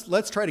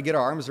let's try to get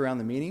our arms around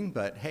the meaning,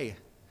 but hey,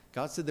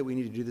 God said that we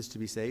need to do this to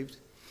be saved.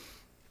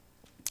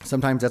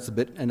 Sometimes that's a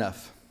bit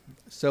enough.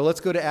 So let's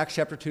go to Acts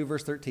chapter 2,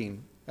 verse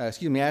 13. Acts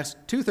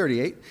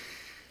 2:38.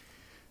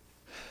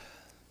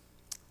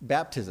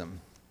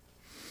 Baptism.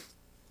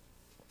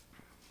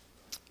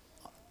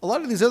 A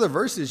lot of these other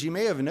verses, you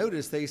may have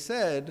noticed, they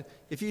said,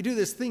 if you do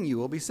this thing, you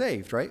will be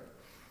saved, right?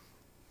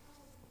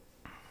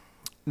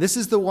 This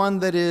is the one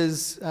that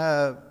is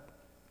the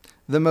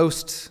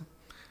most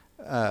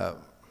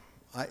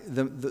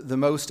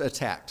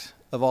attacked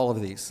of all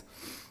of these.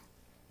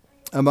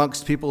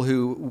 amongst people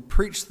who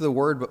preach the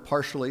word but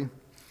partially.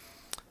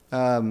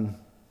 And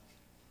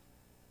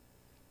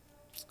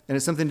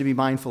it's something to be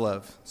mindful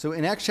of. So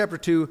in Acts chapter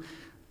 2,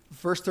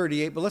 verse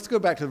 38, but let's go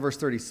back to verse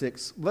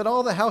 36. Let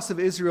all the house of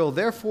Israel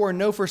therefore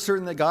know for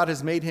certain that God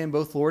has made him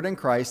both Lord and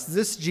Christ,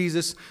 this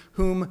Jesus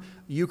whom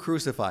you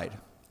crucified.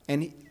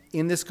 And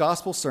in this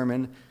gospel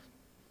sermon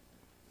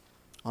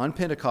on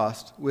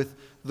Pentecost, with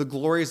the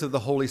glories of the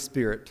Holy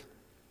Spirit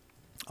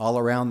all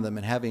around them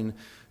and having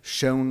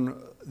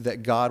shown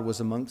that God was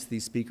amongst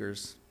these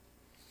speakers,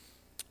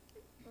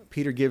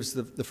 Peter gives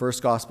the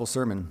first gospel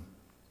sermon.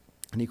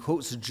 And he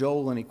quotes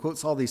Joel and he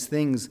quotes all these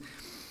things.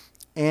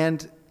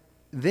 And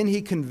then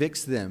he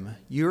convicts them.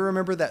 You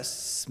remember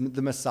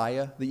the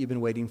Messiah that you've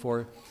been waiting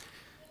for?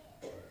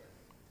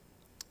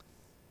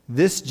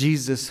 This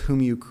Jesus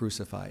whom you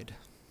crucified.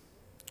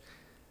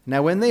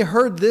 Now, when they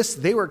heard this,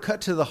 they were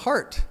cut to the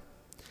heart.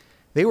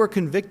 They were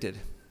convicted.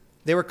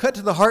 They were cut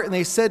to the heart, and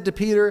they said to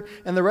Peter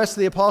and the rest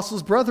of the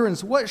apostles, Brethren,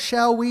 what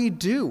shall we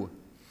do?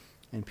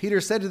 And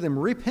Peter said to them,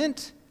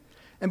 Repent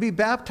and be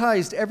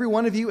baptized, every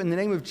one of you, in the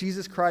name of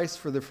Jesus Christ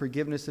for the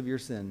forgiveness of your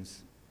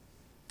sins.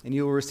 And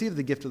you will receive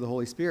the gift of the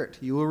Holy Spirit.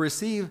 You will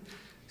receive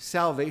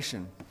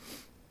salvation.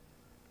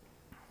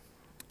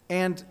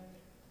 And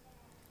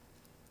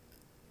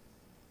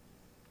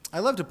I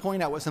love to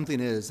point out what something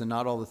is and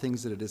not all the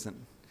things that it isn't,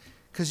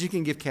 because you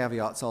can give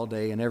caveats all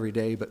day and every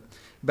day. But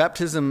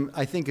baptism,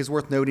 I think, is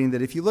worth noting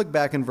that if you look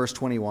back in verse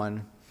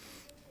 21,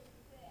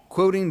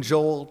 quoting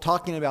Joel,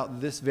 talking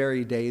about this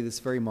very day, this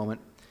very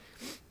moment,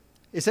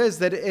 it says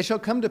that it shall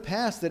come to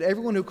pass that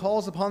everyone who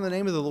calls upon the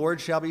name of the Lord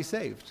shall be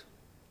saved.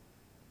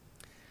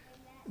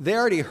 They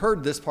already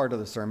heard this part of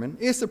the sermon.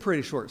 It's a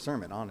pretty short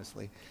sermon,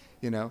 honestly.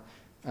 They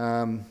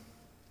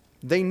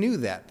knew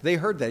that. They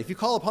heard that. If you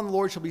call upon the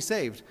Lord, shall be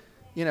saved.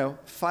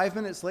 5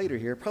 minutes later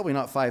here, probably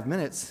not 5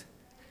 minutes,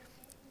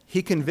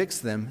 he convicts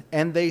them,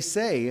 and they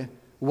say,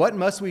 what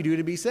must we do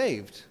to be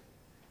saved?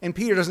 And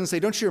Peter doesn't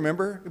say, don't you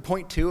remember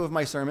point 2 of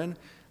my sermon?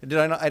 I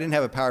didn't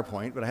have a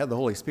PowerPoint, but I had the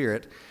Holy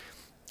Spirit.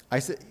 I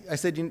said,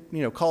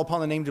 call upon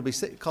the name of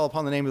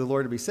the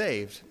Lord to be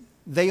saved.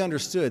 They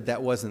understood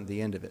that wasn't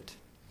the end of it.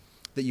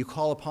 That you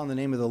call upon the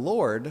name of the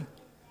Lord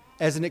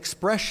as an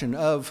expression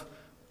of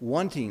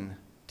wanting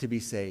to be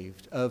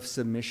saved, of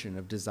submission,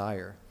 of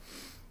desire.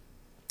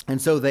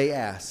 And so they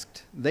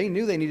asked. They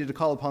knew they needed to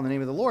call upon the name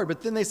of the Lord,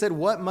 but then they said,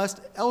 what must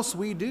else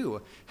we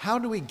do? How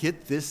do we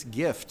get this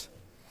gift?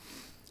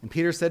 And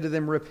Peter said to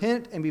them,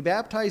 Repent and be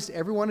baptized,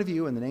 every one of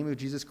you, in the name of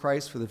Jesus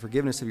Christ for the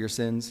forgiveness of your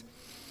sins.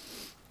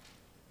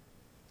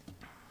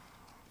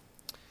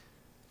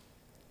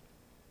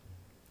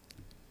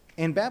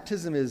 And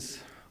baptism is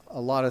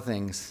a lot of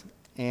things,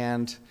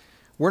 and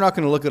we're not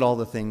going to look at all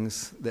the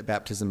things that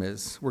baptism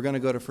is. We're going to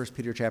go to 1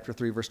 Peter chapter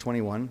 3, verse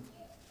 21,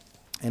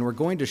 and we're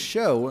going to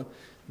show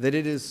that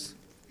it is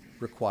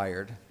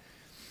required.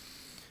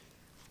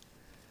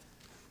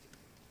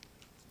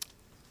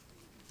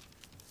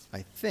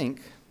 I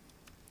think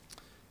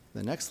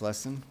the next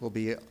lesson will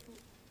be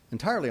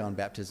entirely on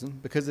baptism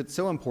because it's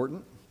so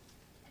important,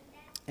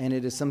 and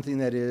it is something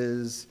that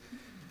is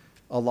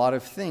a lot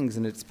of things,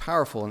 and it's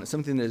powerful, and it's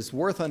something that is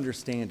worth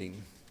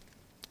understanding.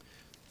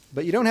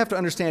 But you don't have to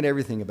understand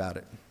everything about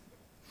it.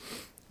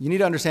 You need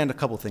to understand a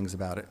couple things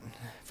about it.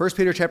 1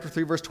 Peter chapter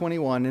 3, verse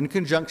 21, in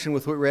conjunction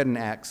with what we read in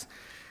Acts.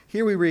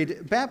 Here we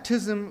read,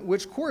 Baptism,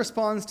 which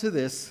corresponds to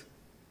this,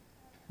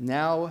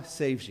 now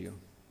saves you.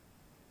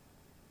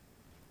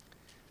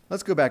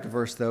 Let's go back to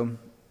verse, though.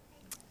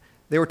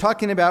 They were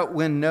talking about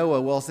when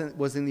Noah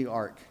was in the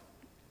ark.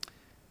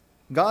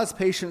 God's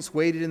patience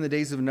waited in the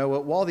days of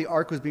Noah while the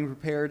ark was being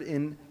prepared,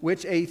 in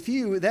which a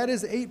few, that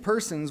is 8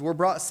 persons, were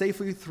brought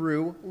safely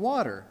through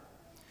water.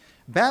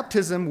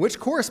 Baptism, which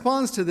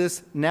corresponds to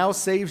this, now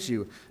saves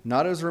you,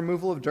 not as a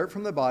removal of dirt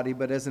from the body,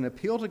 but as an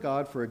appeal to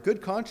God for a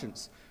good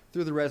conscience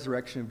through the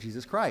resurrection of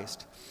Jesus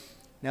Christ.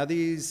 Now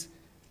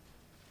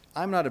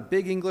I'm not a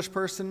big English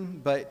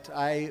person, but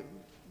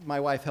my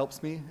wife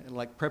helps me.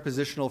 Like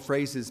prepositional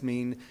phrases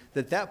mean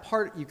that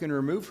part you can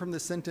remove from the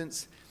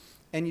sentence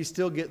and you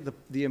still get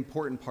the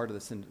important part of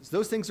the sentence.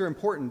 Those things are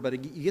important, but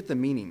you get the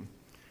meaning.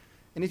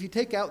 And if you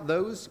take out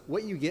those,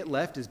 what you get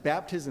left is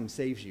baptism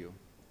saves you.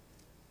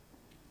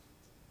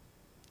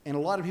 And a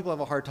lot of people have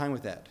a hard time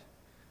with that.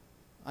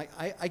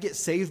 I get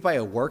saved by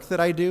a work that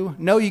I do.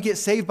 No, you get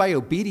saved by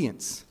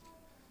obedience.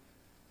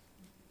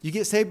 You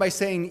get saved by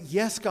saying,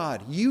 yes,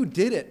 God, you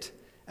did it,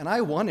 and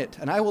I want it,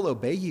 and I will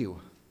obey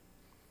you.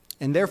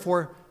 And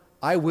therefore,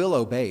 I will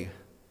obey.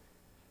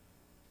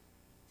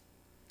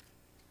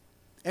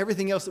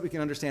 Everything else that we can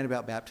understand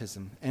about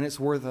baptism, and it's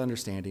worth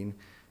understanding,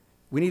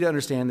 we need to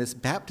understand this.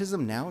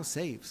 Baptism now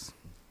saves.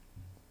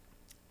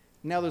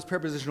 Now, those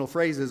prepositional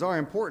phrases are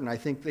important. I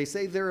think they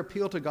say they're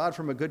appeal to God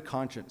from a good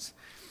conscience.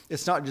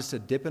 It's not just a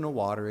dip in the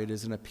water. It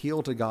is an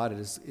appeal to God.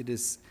 It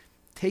is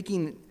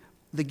taking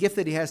the gift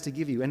that he has to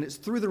give you, and it's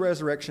through the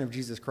resurrection of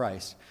Jesus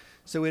Christ.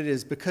 So it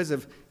is because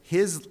of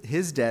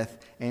his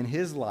death and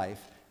his life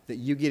that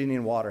you getting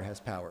in water has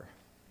power.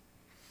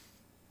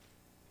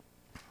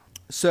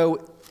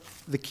 So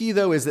The key,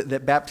 though, is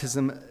that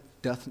baptism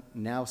doth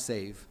now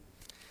save.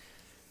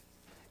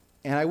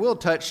 And I will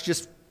touch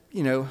just,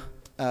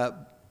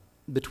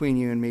 between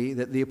you and me,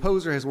 that the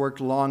opposer has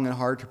worked long and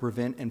hard to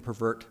prevent and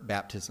pervert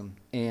baptism.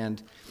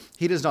 And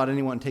he does not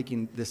anyone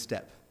taking this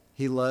step.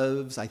 He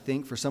loves, I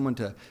think, for someone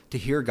to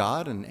hear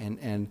God,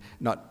 and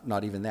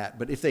not even that.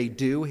 But if they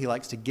do, he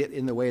likes to get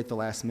in the way at the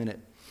last minute.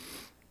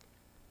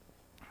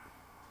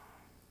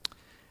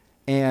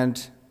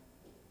 And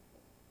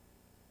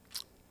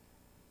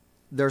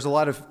there's a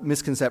lot of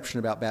misconception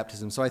about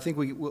baptism. So I think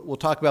we'll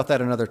talk about that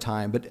another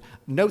time. But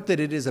note that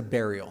it is a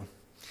burial.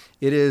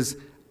 It is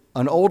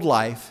an old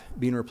life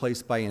being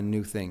replaced by a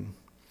new thing.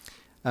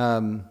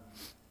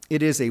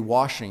 It is a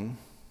washing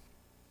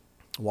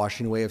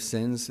away of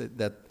sins,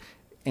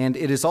 and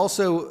it is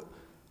also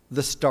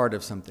the start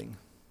of something.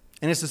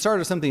 And it's the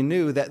start of something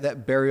new,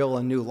 that burial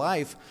and new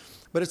life,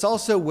 but it's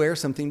also where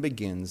something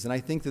begins. And I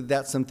think that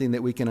that's something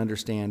that we can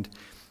understand,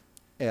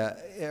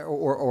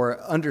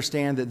 or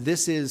understand that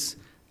this is,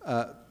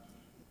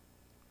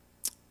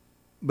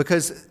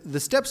 because the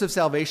steps of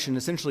salvation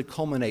essentially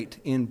culminate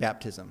in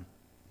baptism.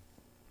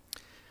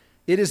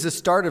 It is the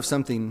start of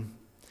something,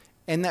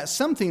 and that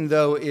something,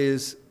 though,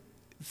 is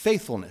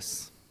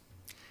faithfulness.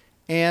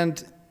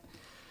 And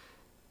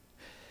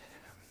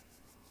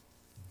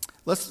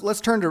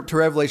let's turn to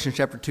Revelation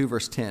chapter 2,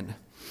 verse 10.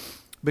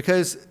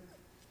 Because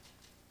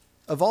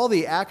of all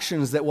the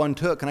actions that one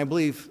took, and I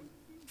believe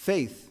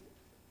faith,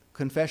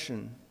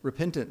 confession,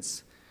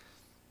 repentance,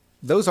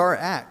 those are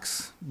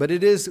acts. But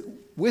it is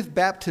with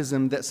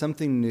baptism that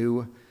something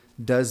new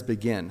does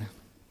begin.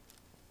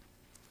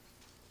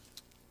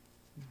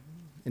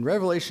 In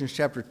Revelation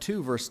chapter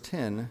 2, verse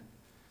 10,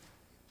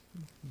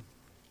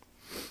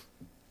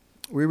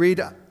 we read,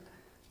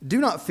 "Do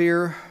not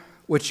fear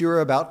what you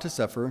are about to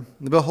suffer.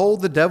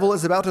 Behold, the devil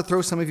is about to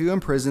throw some of you in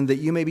prison that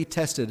you may be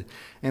tested,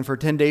 and for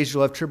 10 days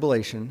you'll have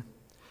tribulation.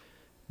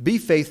 Be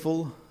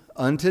faithful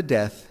unto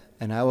death,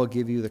 and I will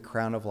give you the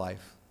crown of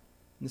life."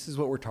 And this is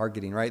what we're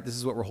targeting, right? This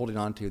is what we're holding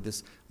on to,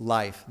 this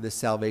life, this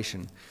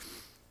salvation,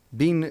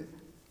 being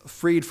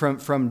freed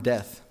from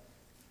death.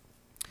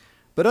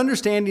 But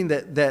understanding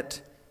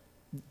that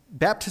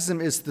baptism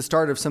is the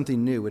start of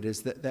something new. It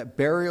is that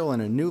burial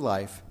and a new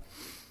life.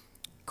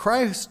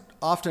 Christ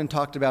often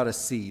talked about a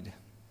seed.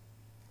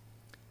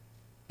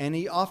 And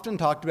he often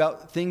talked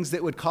about things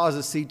that would cause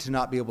a seed to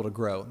not be able to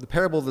grow. The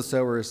parable of the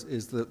sower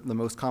is the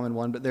most common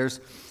one, but there's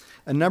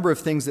a number of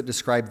things that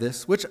describe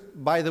this, which,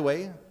 by the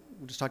way,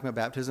 we're just talking about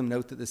baptism.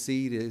 Note that the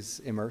seed is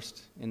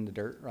immersed in the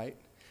dirt, right,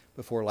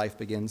 before life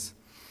begins.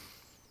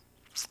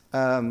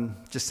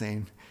 Just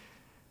saying.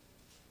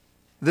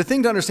 The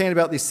thing to understand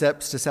about these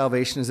steps to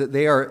salvation is that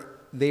they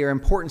are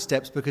important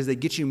steps because they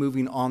get you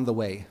moving on the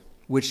way,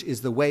 which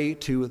is the way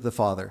to the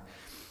Father.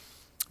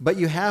 But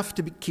you have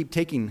to keep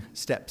taking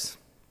steps.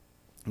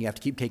 You have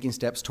to keep taking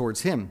steps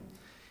towards Him.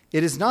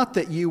 It is not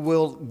that you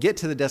will get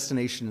to the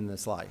destination in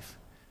this life.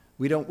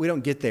 We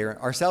don't get there.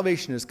 Our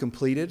salvation is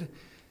completed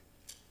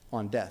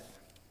on death.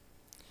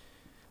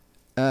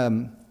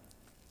 That's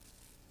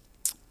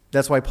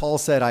why Paul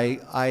said,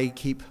 I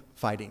keep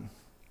fighting.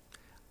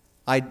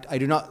 I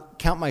do not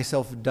count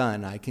myself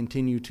done. I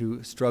continue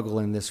to struggle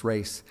in this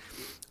race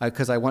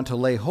because I want to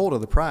lay hold of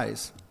the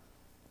prize.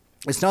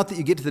 It's not that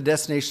you get to the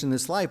destination in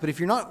this life, but if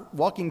you're not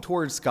walking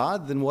towards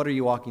God, then what are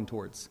you walking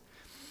towards?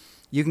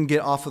 You can get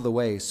off of the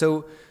way.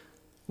 So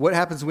what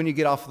happens when you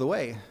get off of the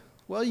way?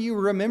 Well, you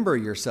remember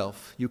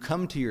yourself. You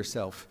come to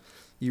yourself.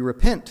 You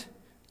repent.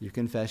 You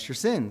confess your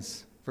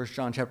sins. 1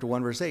 John chapter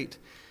 1, verse 8.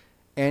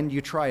 And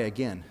you try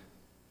again.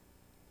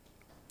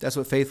 That's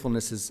what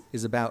faithfulness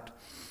is about.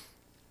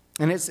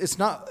 And it's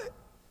not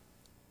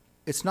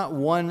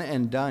one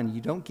and done.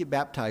 You don't get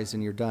baptized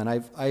and you're done.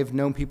 I've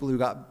known people who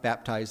got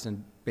baptized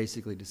and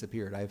basically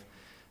disappeared. I've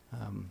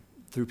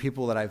through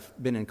people that I've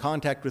been in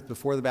contact with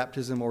before the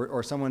baptism,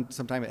 or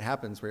sometime it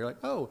happens where you're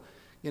like, oh,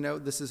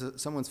 this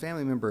is someone's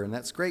family member, and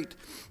that's great.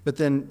 But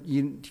then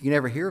you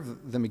never hear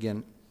of them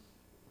again.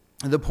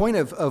 The point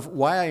of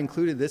why I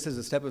included this as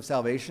a step of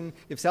salvation,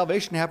 if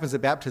salvation happens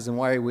at baptism,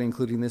 why are we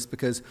including this?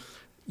 Because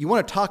you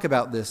want to talk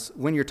about this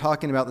when you're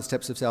talking about the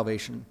steps of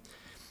salvation.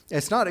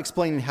 It's not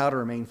explaining how to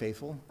remain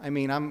faithful. I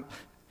mean,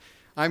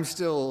 I'm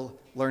still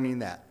learning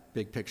that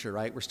big picture,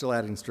 right? We're still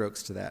adding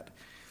strokes to that.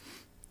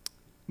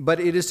 But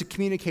it is to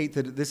communicate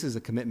that this is a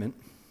commitment.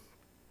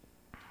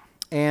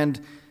 And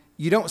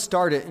you don't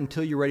start it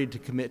until you're ready to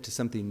commit to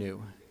something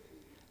new.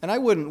 And I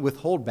wouldn't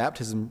withhold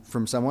baptism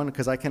from someone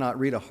because I cannot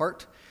read a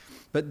heart,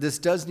 but this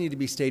does need to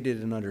be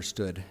stated and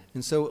understood.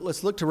 And so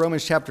let's look to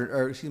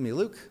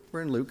Luke.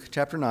 We're in Luke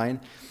chapter 9.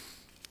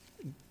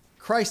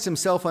 Christ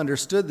himself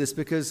understood this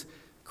because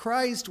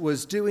Christ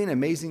was doing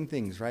amazing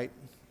things, right?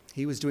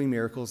 He was doing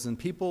miracles, and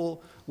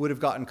people would have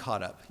gotten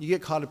caught up. You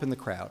get caught up in the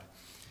crowd.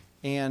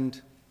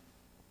 And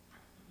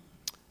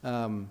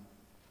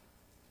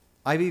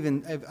I've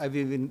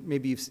even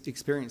maybe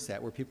experienced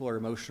that, where people are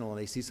emotional and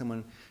they see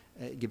someone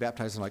get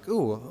baptized and like,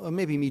 ooh,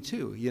 maybe me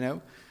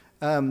too,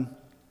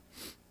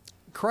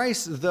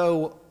 Christ,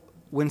 though,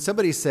 when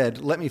somebody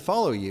said, let me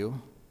follow you,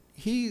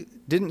 he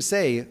didn't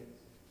say,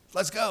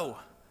 let's go.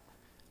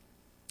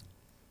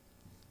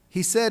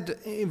 He said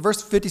in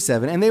verse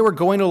 57, and they were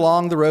going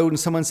along the road, and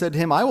someone said to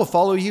him, I will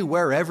follow you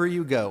wherever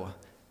you go.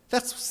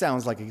 That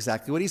sounds like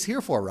exactly what he's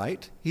here for,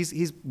 right?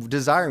 He's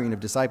desiring of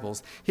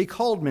disciples. He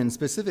called men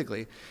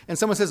specifically. And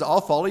someone says,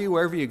 I'll follow you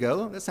wherever you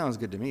go. That sounds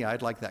good to me.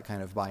 I'd like that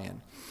kind of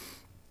buy-in.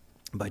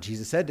 But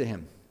Jesus said to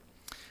him,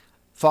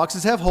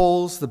 foxes have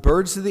holes, the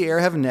birds of the air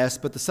have nests,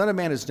 but the Son of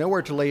Man has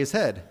nowhere to lay his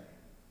head.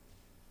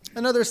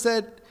 Another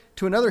said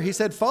to another, he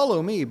said,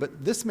 follow me.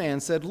 But this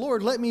man said,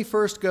 Lord, let me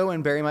first go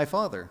and bury my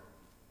father.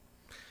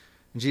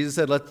 And Jesus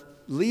said,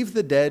 leave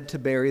the dead to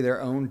bury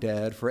their own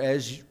dead,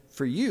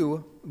 for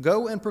you,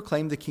 go and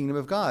proclaim the kingdom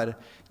of God.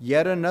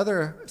 Yet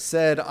another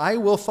said, I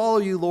will follow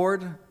you,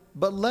 Lord,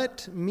 but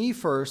let me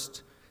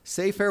first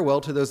say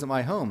farewell to those at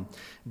my home.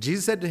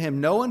 Jesus said to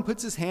him, no one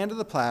puts his hand to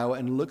the plow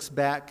and looks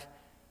back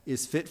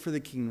is fit for the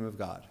kingdom of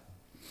God.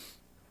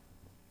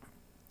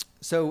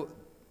 So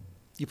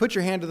you put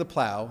your hand to the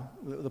plow.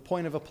 The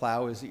point of a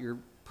plow is that you're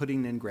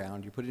putting in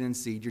ground, you're putting in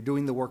seed, you're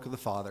doing the work of the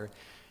Father.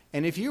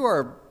 And if you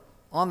are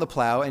on the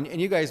plow, and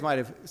you guys might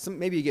have,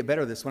 maybe you get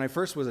better at this. When I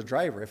first was a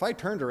driver, if I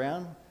turned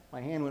around, my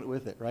hand went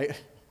with it, right?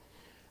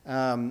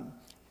 And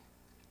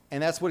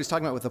that's what he's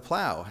talking about with the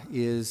plow,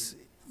 is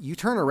you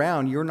turn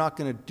around, you're not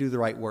going to do the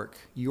right work.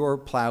 Your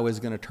plow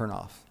is going to turn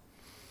off.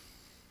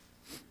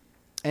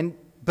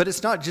 But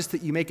it's not just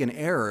that you make an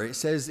error. It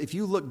says, if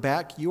you look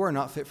back, you are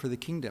not fit for the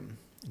kingdom.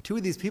 And two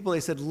of these people, they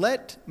said,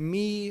 let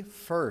me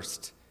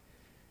first.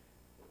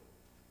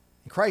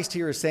 And Christ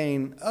here is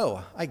saying,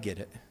 oh, I get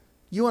it.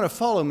 You want to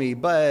follow me,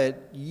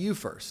 but you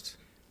first.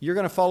 You're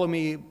going to follow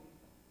me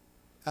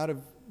out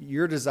of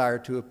your desire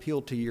to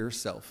appeal to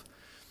yourself,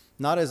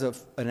 not as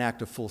an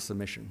act of full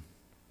submission,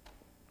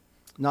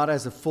 not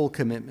as a full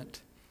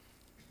commitment.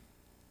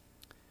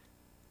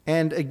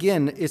 And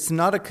again, it's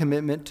not a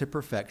commitment to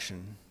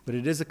perfection, but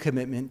it is a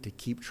commitment to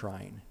keep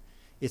trying.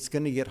 It's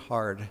going to get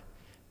hard,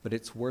 but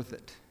it's worth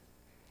it.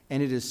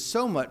 And it is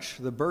so much,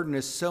 the burden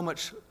is so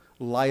much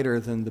lighter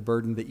than the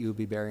burden that you would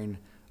be bearing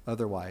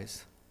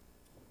otherwise.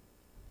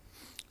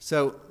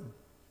 So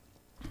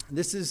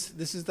this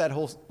is that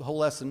whole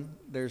lesson.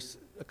 There's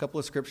a couple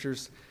of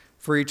scriptures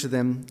for each of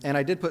them, and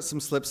I did put some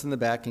slips in the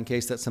back in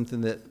case that's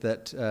something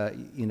that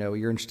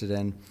you're interested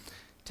in.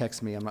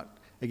 Text me. I'm not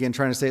again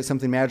trying to say it's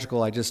something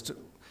magical. I just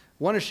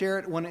want to share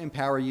it, want to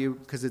empower you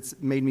because it's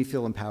made me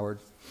feel empowered.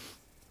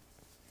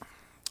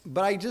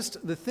 But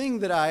the thing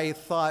that I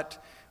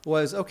thought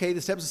was, okay,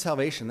 the steps of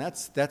salvation.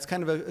 That's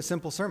kind of a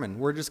simple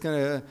sermon. That's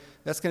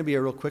gonna be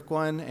a real quick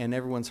one, and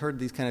everyone's heard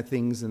these kind of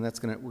things, and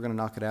we're gonna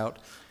knock it out.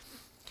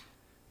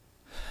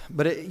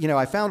 But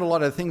I found a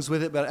lot of things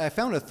with it, but I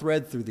found a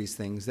thread through these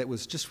things that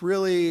was just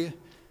really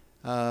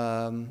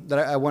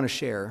that I want to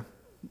share.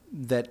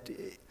 That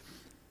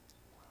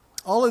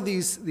all of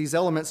these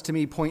elements to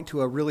me point to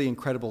a really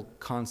incredible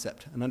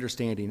concept, an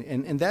understanding,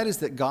 and that is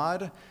that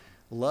God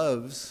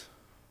loves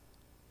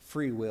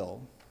free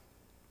will.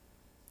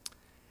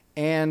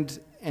 And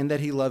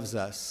that he loves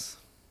us.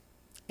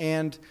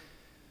 And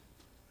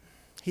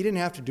he didn't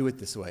have to do it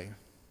this way.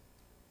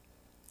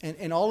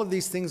 And all of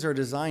these things are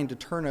designed to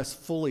turn us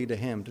fully to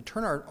him, to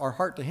turn our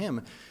heart to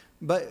him.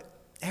 But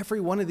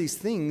every one of these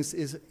things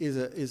is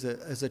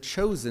a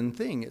chosen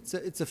thing.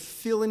 It's a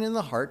feeling in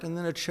the heart and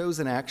then a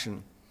chosen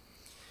action.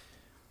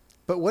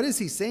 But what is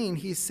he saying?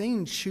 He's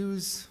saying,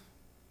 choose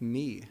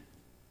me.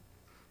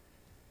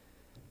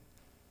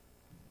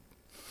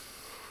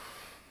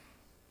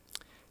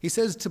 He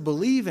says to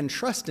believe and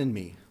trust in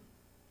me.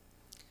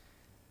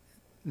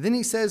 Then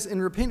he says,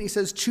 and repent, he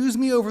says, choose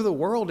me over the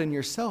world and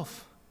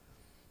yourself.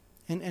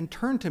 And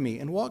turn to me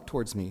and walk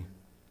towards me.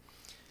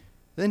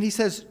 Then he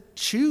says,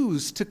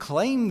 choose to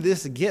claim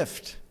this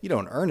gift. You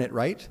don't earn it,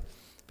 right?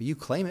 But you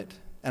claim it.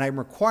 And I'm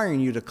requiring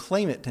you to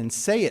claim it and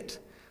say it.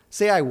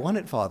 Say, I want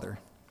it, Father.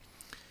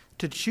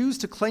 To choose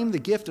to claim the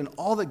gift and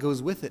all that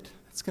goes with it.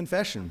 That's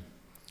confession.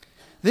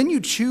 Then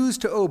you choose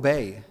to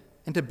obey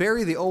and to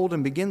bury the old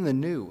and begin the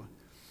new.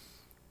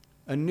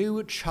 A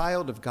new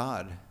child of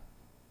God.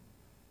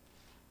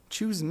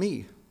 Choose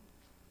me.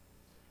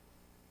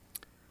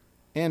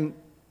 And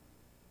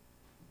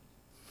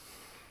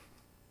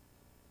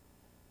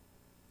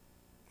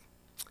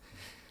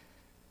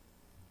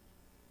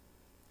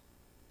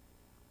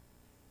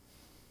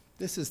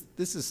this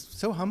is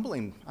so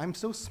humbling. I'm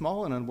so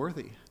small and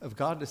unworthy of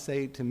God to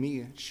say to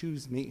me,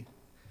 choose me.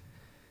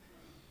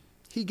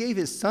 He gave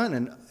his son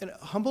and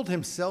humbled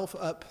himself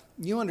up.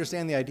 You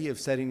understand the idea of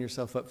setting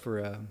yourself up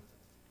for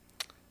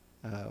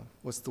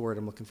what's the word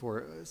I'm looking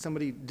for?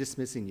 Somebody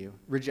dismissing you.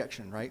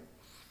 Rejection, right?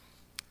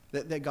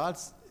 That God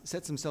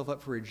sets himself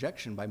up for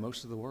rejection by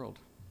most of the world.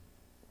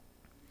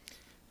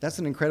 That's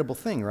an incredible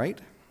thing, right?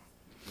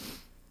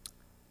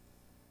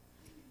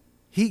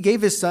 He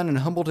gave his son and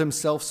humbled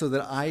himself so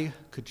that I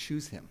could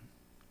choose him.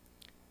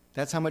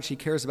 That's how much he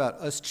cares about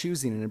us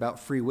choosing and about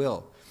free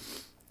will.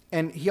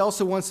 And he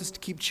also wants us to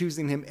keep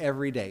choosing him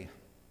every day.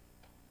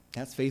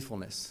 That's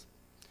faithfulness.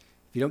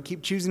 If you don't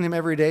keep choosing him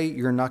every day,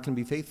 you're not going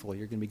to be faithful.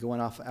 You're going to be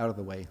going off out of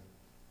the way.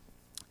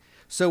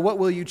 So what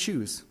will you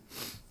choose?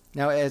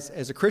 Now,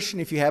 as a Christian,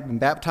 if you have been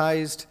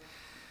baptized,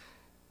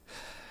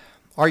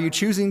 are you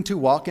choosing to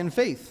walk in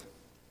faith,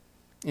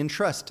 in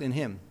trust in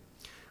him?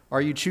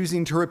 Are you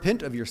choosing to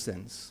repent of your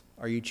sins?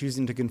 Are you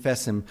choosing to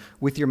confess him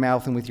with your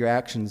mouth and with your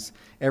actions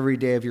every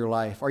day of your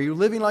life? Are you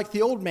living like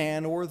the old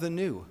man or the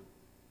new?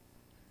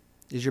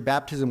 Is your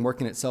baptism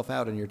working itself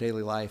out in your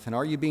daily life? And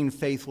are you being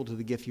faithful to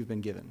the gift you've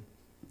been given?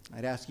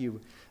 I'd ask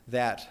you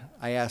that.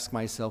 I ask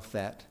myself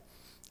that.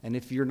 And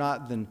if you're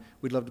not, then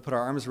we'd love to put our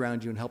arms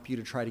around you and help you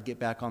to try to get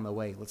back on the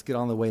way. Let's get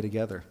on the way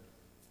together.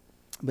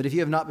 But if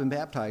you have not been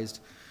baptized,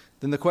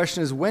 then the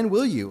question is, when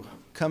will you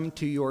come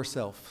to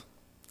yourself?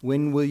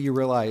 When will you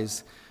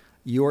realize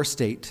your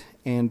state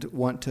and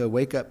want to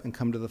wake up and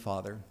come to the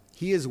Father?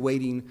 He is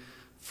waiting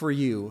for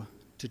you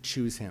to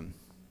choose him.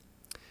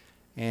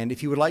 And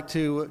if you would like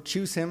to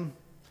choose him,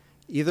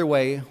 either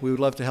way, we would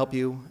love to help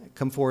you.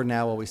 Come forward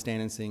now while we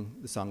stand and sing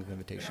the song of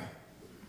invitation.